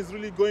 something is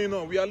really going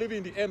on. We are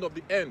living the end of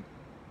the end.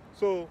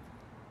 So,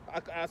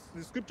 as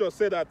the scripture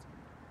said that,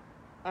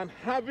 and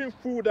having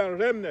food and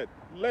remnant,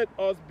 let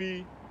us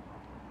be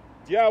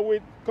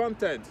therewith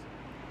content.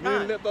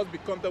 Meaning, let us be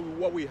content with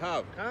what we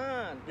have.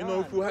 You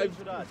know, if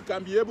we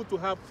can be able to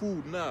have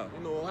food now,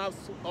 you know, have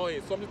oil,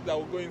 something that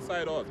will go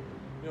inside us.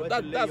 You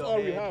know, that's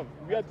all we have.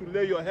 We have to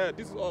lay your head.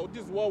 This is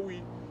what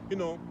we, you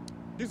know,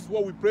 this is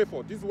what we pray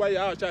for. This is why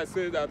Yahshua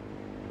says that,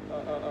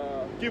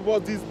 give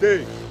us this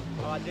day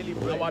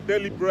our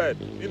daily bread.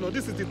 You know,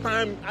 this is the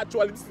time,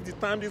 actually, this is the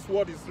time this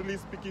word is really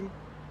speaking,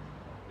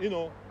 you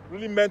know,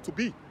 really meant to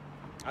be,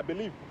 I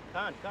believe.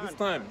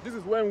 This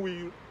is when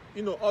we,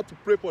 you know, ought to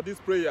pray for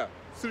this prayer,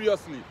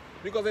 seriously.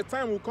 Because a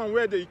time will come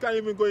where you can't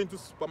even go into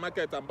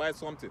supermarket and buy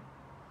something,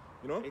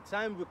 you know? A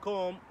time will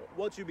come,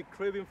 what you'll be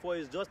craving for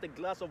is just a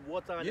glass of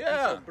water and a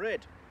piece of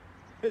bread.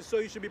 So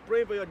you should be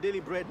praying for your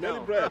daily bread now.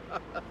 Daily bread.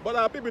 But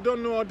our people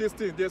don't know all these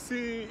things. They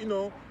see, you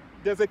know,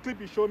 there's a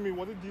clip he showed me,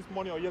 was it this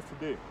morning or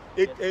yesterday?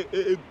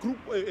 A group,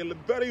 a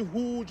very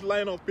huge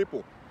line of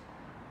people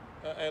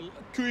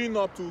queuing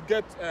up to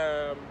get,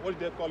 what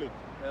do they call it?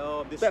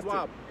 The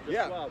swab.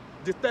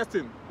 The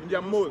testing in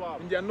their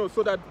nose,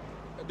 so that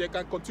they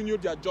can continue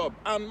their job.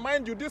 And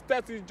mind you, this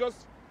test is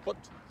just,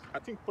 I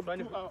think,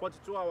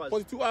 42 hours.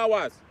 42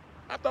 hours.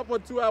 After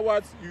 42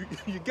 hours,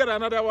 you get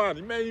another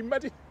one. Man,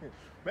 imagine,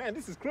 man,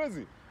 this is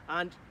crazy.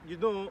 And you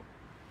know,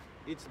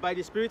 it's by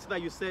the Spirit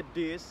that you said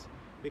this,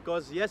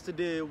 because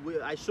yesterday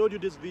I showed you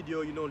this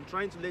video, you know,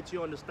 trying to let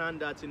you understand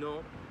that, you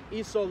know,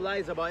 Esau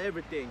lies about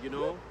everything, you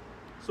know.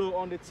 So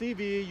on the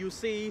TV, you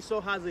see Esau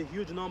has a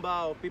huge number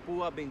of people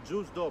who have been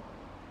juiced up,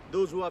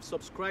 those who have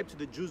subscribed to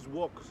the Jews'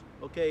 works,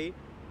 okay,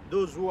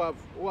 those who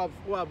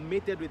have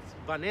mated with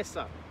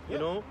Vanessa, you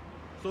know.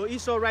 So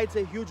Esau writes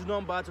a huge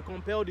number to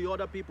compel the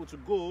other people to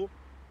go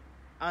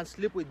and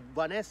sleep with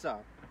Vanessa,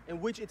 in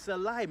which it's a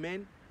lie,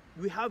 man.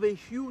 We have a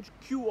huge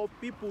queue of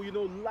people, you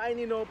know,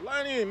 lining up.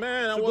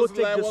 Man. To go take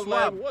the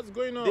swab. What's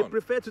going on? They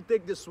prefer to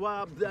take the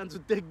swab than to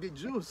take the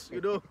juice, you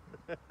know.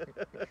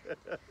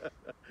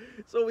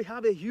 So we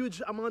have a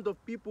huge amount of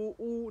people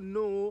who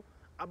know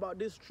about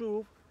this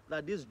truth,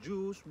 that this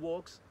juice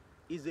works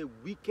is a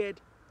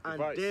wicked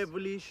and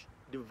devilish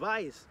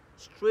device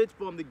straight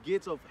from the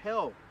gates of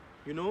hell,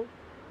 you know.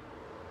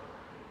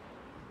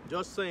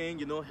 Just saying,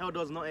 you know, hell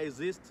does not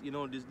exist. You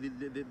know,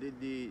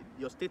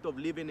 your state of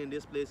living in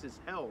this place is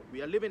hell.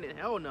 We are living in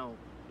hell now,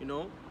 you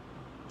know,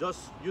 just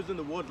using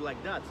the word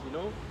like that, you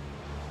know.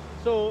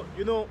 So,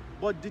 you know,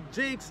 but the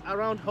jakes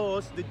around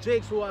us, the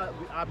jakes who are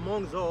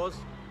amongst us,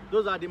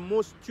 those are the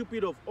most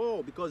stupid of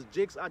all, because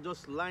jakes are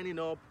just lining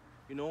up,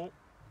 you know,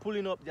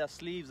 pulling up their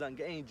sleeves and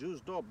getting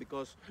juiced up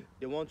because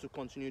they want to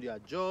continue their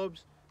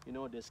jobs. You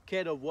know, they're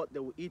scared of what they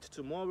will eat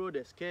tomorrow.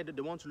 They're scared that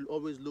they want to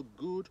always look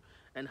good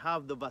and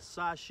have the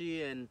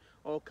Versace and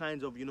all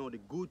kinds of, you know, the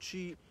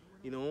Gucci,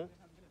 you know.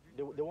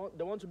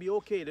 They want to be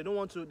okay. They don't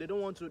want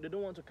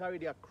to carry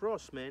their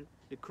cross, man.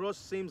 The cross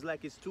seems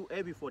like it's too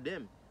heavy for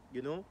them,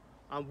 you know.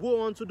 And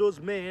woe unto those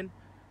men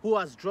who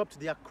has dropped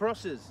their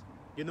crosses,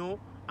 you know,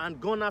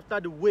 and gone after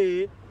the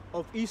way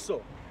of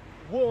Esau.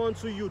 Woe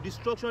unto you,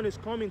 destruction is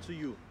coming to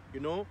you, you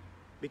know,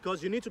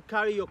 because you need to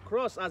carry your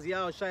cross as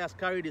Yahushua has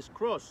carried his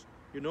cross.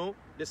 You know,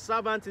 the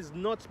servant is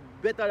not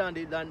better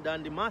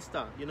than the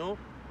master, you know.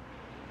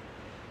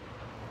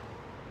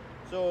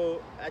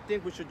 So I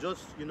think we should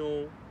just, you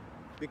know,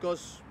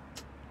 because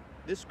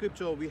this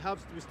scripture we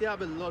still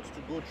have a lot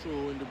to go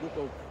through in the book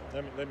of.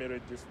 Let me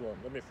read this one.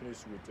 Let me finish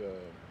with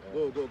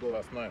go.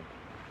 Verse 9.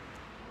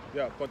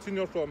 Yeah,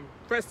 continue from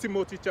 1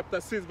 Timothy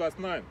chapter 6 verse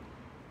 9.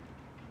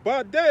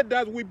 But they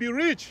that will be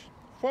rich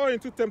fall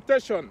into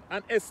temptation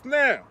and a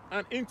snare,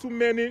 and into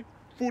many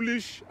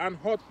foolish and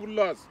hurtful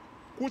lusts,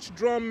 which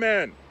draw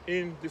men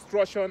in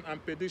destruction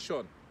and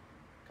perdition.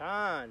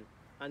 And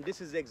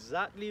this is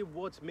exactly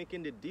what's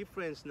making the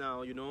difference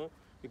now, you know,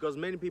 because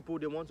many people,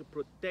 they want to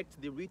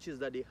protect the riches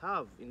that they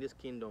have in this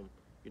kingdom,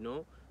 you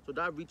know. So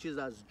that riches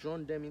has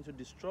drawn them into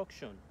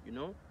destruction, you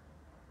know.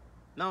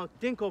 Now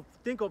think of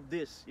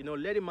this, you know,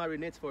 let it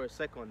marinate for a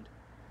second.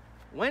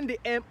 When the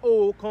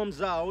MO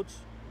comes out,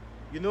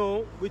 you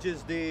know, which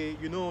is the,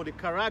 you know, the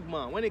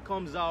charagma, when it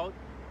comes out,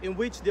 in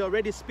which they're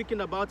already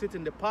speaking about it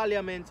in the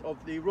parliament of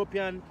the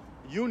European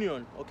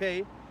Union,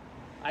 okay?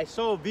 I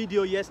saw a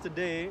video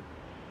yesterday,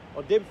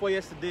 or day before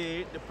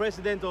yesterday, the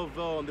president of,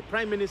 the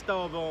prime minister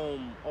of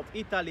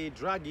Italy,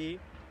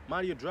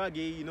 Mario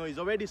Draghi, you know, he's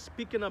already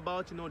speaking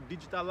about, you know,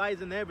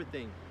 digitalizing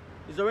everything.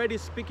 He's already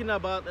speaking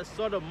about a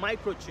sort of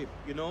microchip,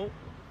 you know.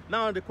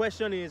 Now the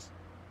question is,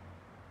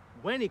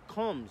 when it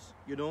comes,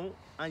 you know,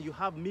 and you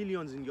have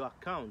millions in your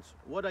accounts,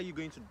 what are you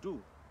going to do?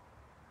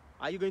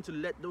 Are you going to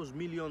let those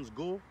millions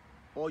go,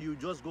 or you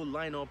just go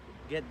line up,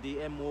 get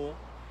the MO,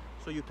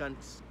 so you can,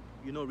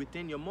 you know,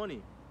 retain your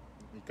money?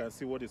 You can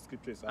see what the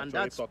scripture is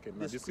actually talking.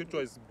 The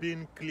scripture is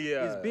being clear.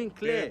 It's being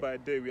clear. Day by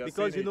day we are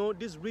because, you know,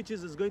 this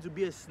riches is going to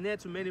be a snare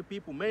to many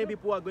people. Many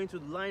people are going to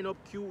line up,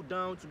 queue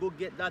down to go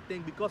get that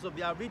thing because of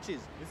their riches.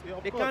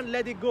 They can't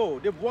let it go.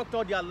 They've worked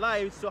all their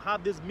lives to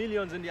have these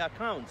millions in their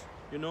accounts,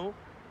 you know.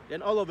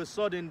 Then all of a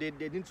sudden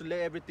they need to let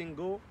everything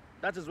go.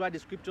 That is why the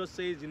scripture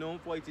says, you know,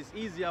 for it is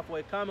easier for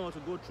a camel to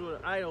go through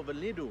the eye of a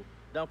needle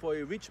than for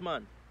a rich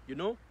man, you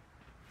know.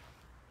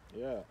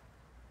 Yeah.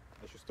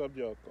 I should stop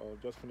there or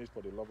just finish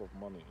for the love of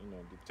money, you know.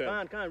 The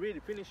 10. Can't read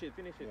it. Finish it.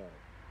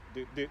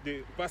 Yeah.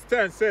 The verse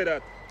 10 said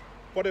that,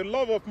 for the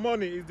love of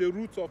money is the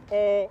root of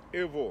all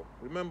evil.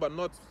 Remember,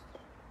 not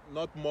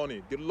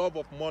money, the love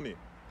of money.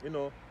 You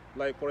know,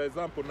 like for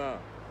example now,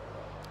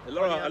 a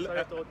lot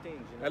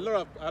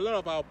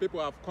of our people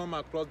have come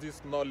across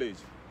this knowledge,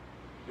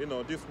 you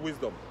know, this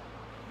wisdom.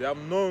 They have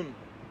known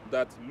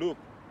that, look,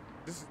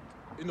 this,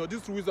 you know,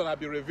 this wisdom has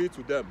been revealed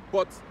to them.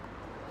 But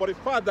for the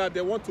fact that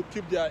they want to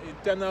keep their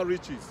internal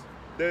riches,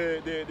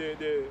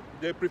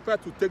 they prefer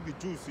to take the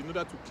juice in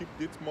order to keep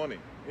this money,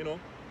 you know.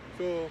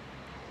 So,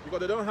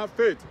 because they don't have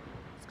faith.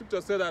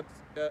 Scripture said that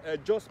a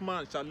just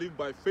man shall live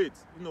by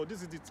faith. You know,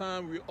 this is the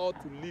time we ought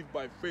to live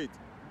by faith.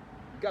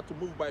 You got to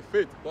move by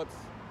faith. But,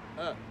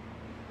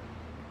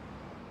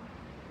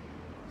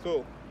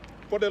 so,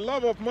 for the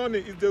love of money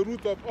is the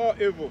root of all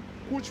evil,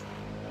 which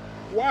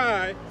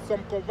why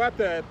some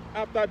converted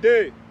after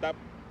they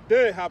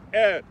have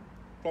erred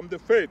from the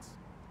faith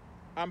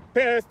and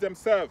pierced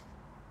themselves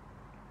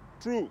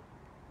through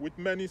with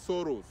many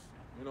sorrows.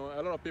 You know,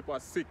 a lot of people are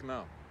sick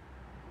now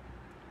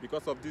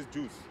because of this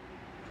juice,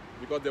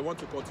 because they want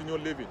to continue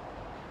living,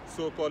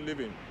 so-called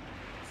living.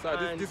 So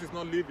this is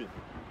not living.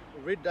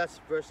 Read that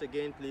verse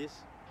again, please.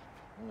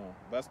 No,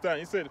 verse 10.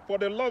 He said, for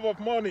the love of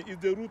money is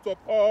the root of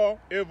all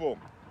evil,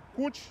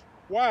 which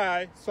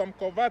why some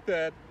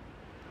converted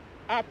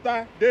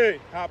after they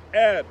have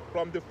erred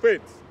from the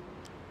faith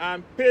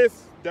and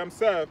pierced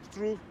themselves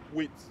through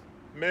with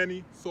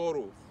many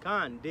sorrows.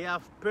 They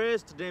have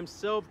pierced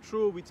themselves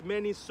through with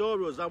many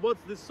sorrows. And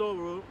what's the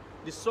sorrow?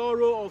 The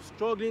sorrow of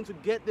struggling to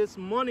get this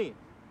money.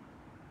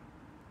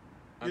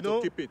 And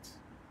to keep it.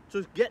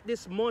 To get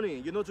this money.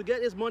 You know, to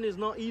get this money is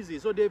not easy.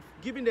 So they've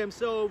given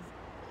themselves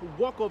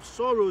a work of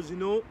sorrows, you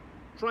know,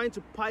 trying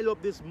to pile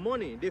up this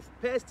money.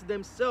 They've pierced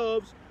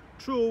themselves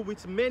through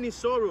with many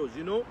sorrows,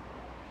 you know.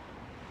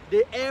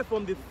 They err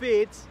from the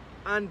faith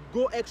and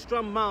go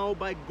extra mile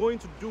by going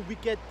to do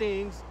wicked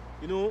things,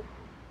 you know,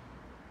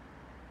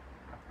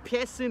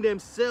 piercing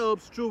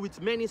themselves through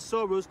with many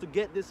sorrows to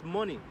get this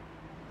money.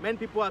 Many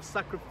people have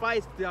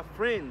sacrificed their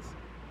friends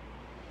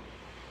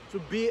to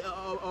be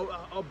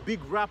a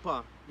big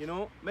rapper, you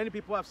know. Many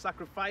people have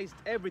sacrificed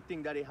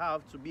everything that they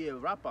have to be a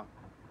rapper.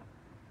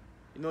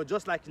 You know,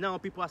 just like now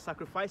people are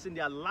sacrificing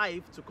their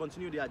life to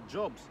continue their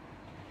jobs,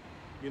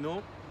 you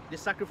know. They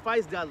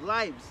sacrifice their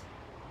lives,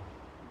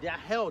 their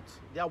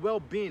health, their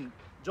well-being,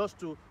 just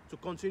to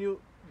continue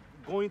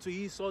going to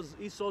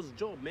Esau's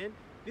job, man.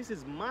 This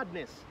is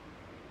madness.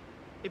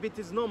 If it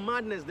is not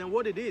madness, then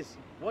what it is?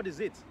 What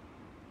is it?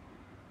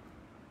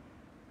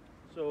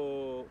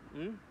 So,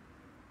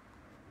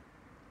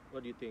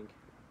 what do you think?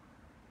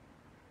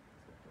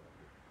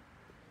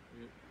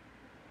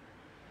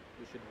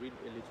 We should read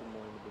a little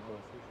more in the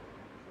book.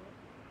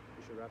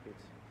 We should wrap it.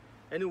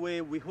 Anyway,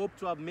 we hope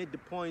to have made the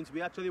points.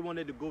 We actually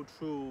wanted to go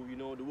through, you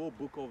know, the whole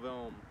book of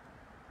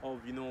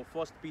you know,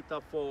 1 Peter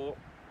 4,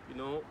 you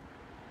know.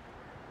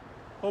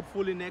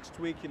 Hopefully next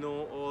week, you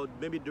know, or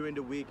maybe during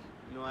the week,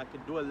 you know, I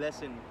could do a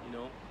lesson, you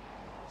know.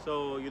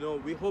 So, you know,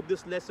 we hope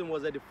this lesson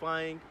was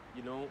edifying,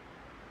 you know.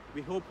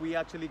 We hope we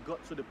actually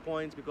got to the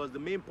points, because the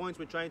main points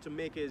we're trying to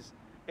make is,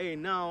 hey,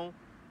 now,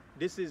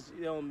 this is,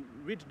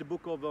 read the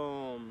book of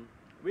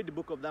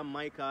that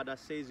Micah that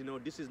says, you know,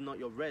 this is not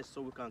your rest,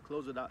 so we can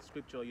close with that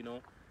scripture, you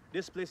know.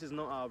 This place is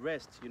not our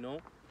rest, you know.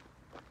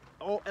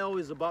 All hell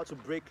is about to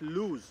break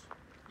loose.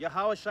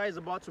 Yahushua is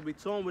about to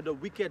return with a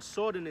wicked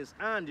sword in his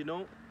hand, you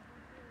know,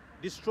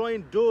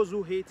 destroying those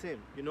who hate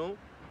him, you know.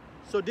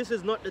 So this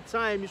is not the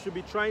time you should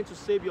be trying to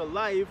save your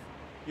life,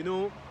 you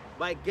know,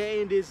 by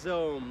getting this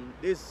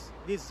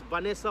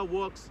Vanessa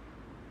works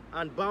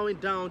and bowing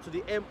down to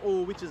the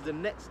MO, which is the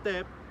next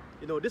step.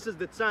 You know, this is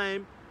the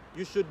time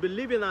you should be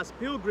living as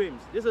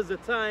pilgrims. This is the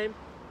time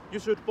you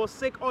should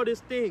forsake all these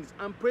things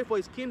and pray for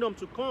his kingdom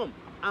to come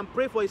and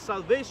pray for his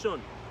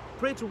salvation.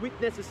 Pray to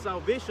witness his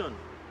salvation,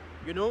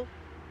 you know.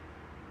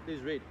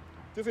 Please read.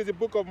 This is the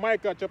book of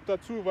Micah chapter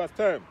 2 verse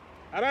 10.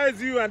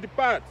 Arise you and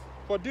depart,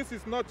 for this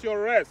is not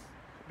your rest,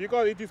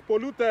 because it is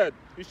polluted.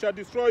 It shall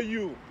destroy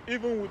you,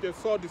 even with a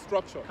sore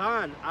destruction.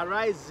 Can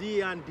arise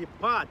ye and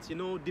depart. You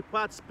know,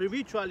 depart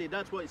spiritually.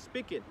 That's what it's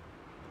speaking.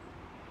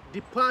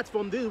 Depart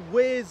from the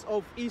ways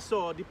of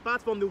Esau.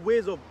 Depart from the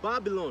ways of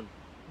Babylon.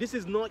 This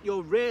is not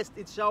your rest.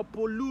 It shall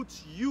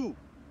pollute you.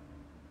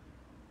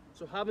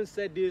 So having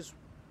said this,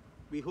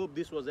 we hope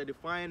this was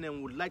edifying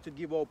and would like to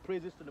give all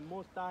praises to the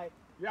Most High.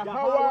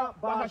 Yahweh,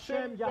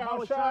 Bahashem,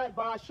 Yahushai,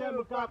 Bahashem,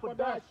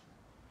 Lukakodash.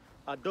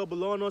 A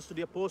double honors to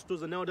the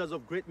apostles and elders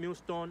of Great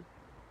Millstone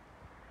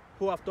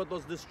who have taught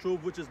us this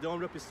truth, which is the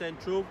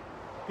 100% truth.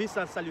 Peace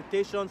and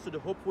salutations to the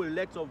hopeful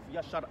elect of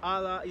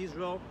YASHARAHLA,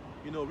 Israel,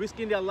 you know,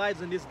 risking their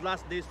lives in these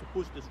last days to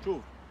push this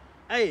truth.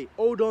 Hey,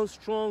 hold on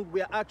strong.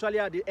 We are actually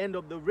at the end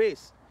of the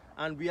race,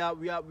 and we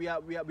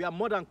are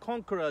more than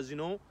conquerors, you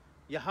know.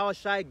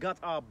 Yahushai got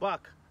our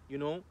back, you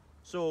know.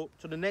 So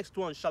to the next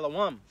one,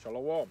 shalom.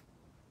 Shalom.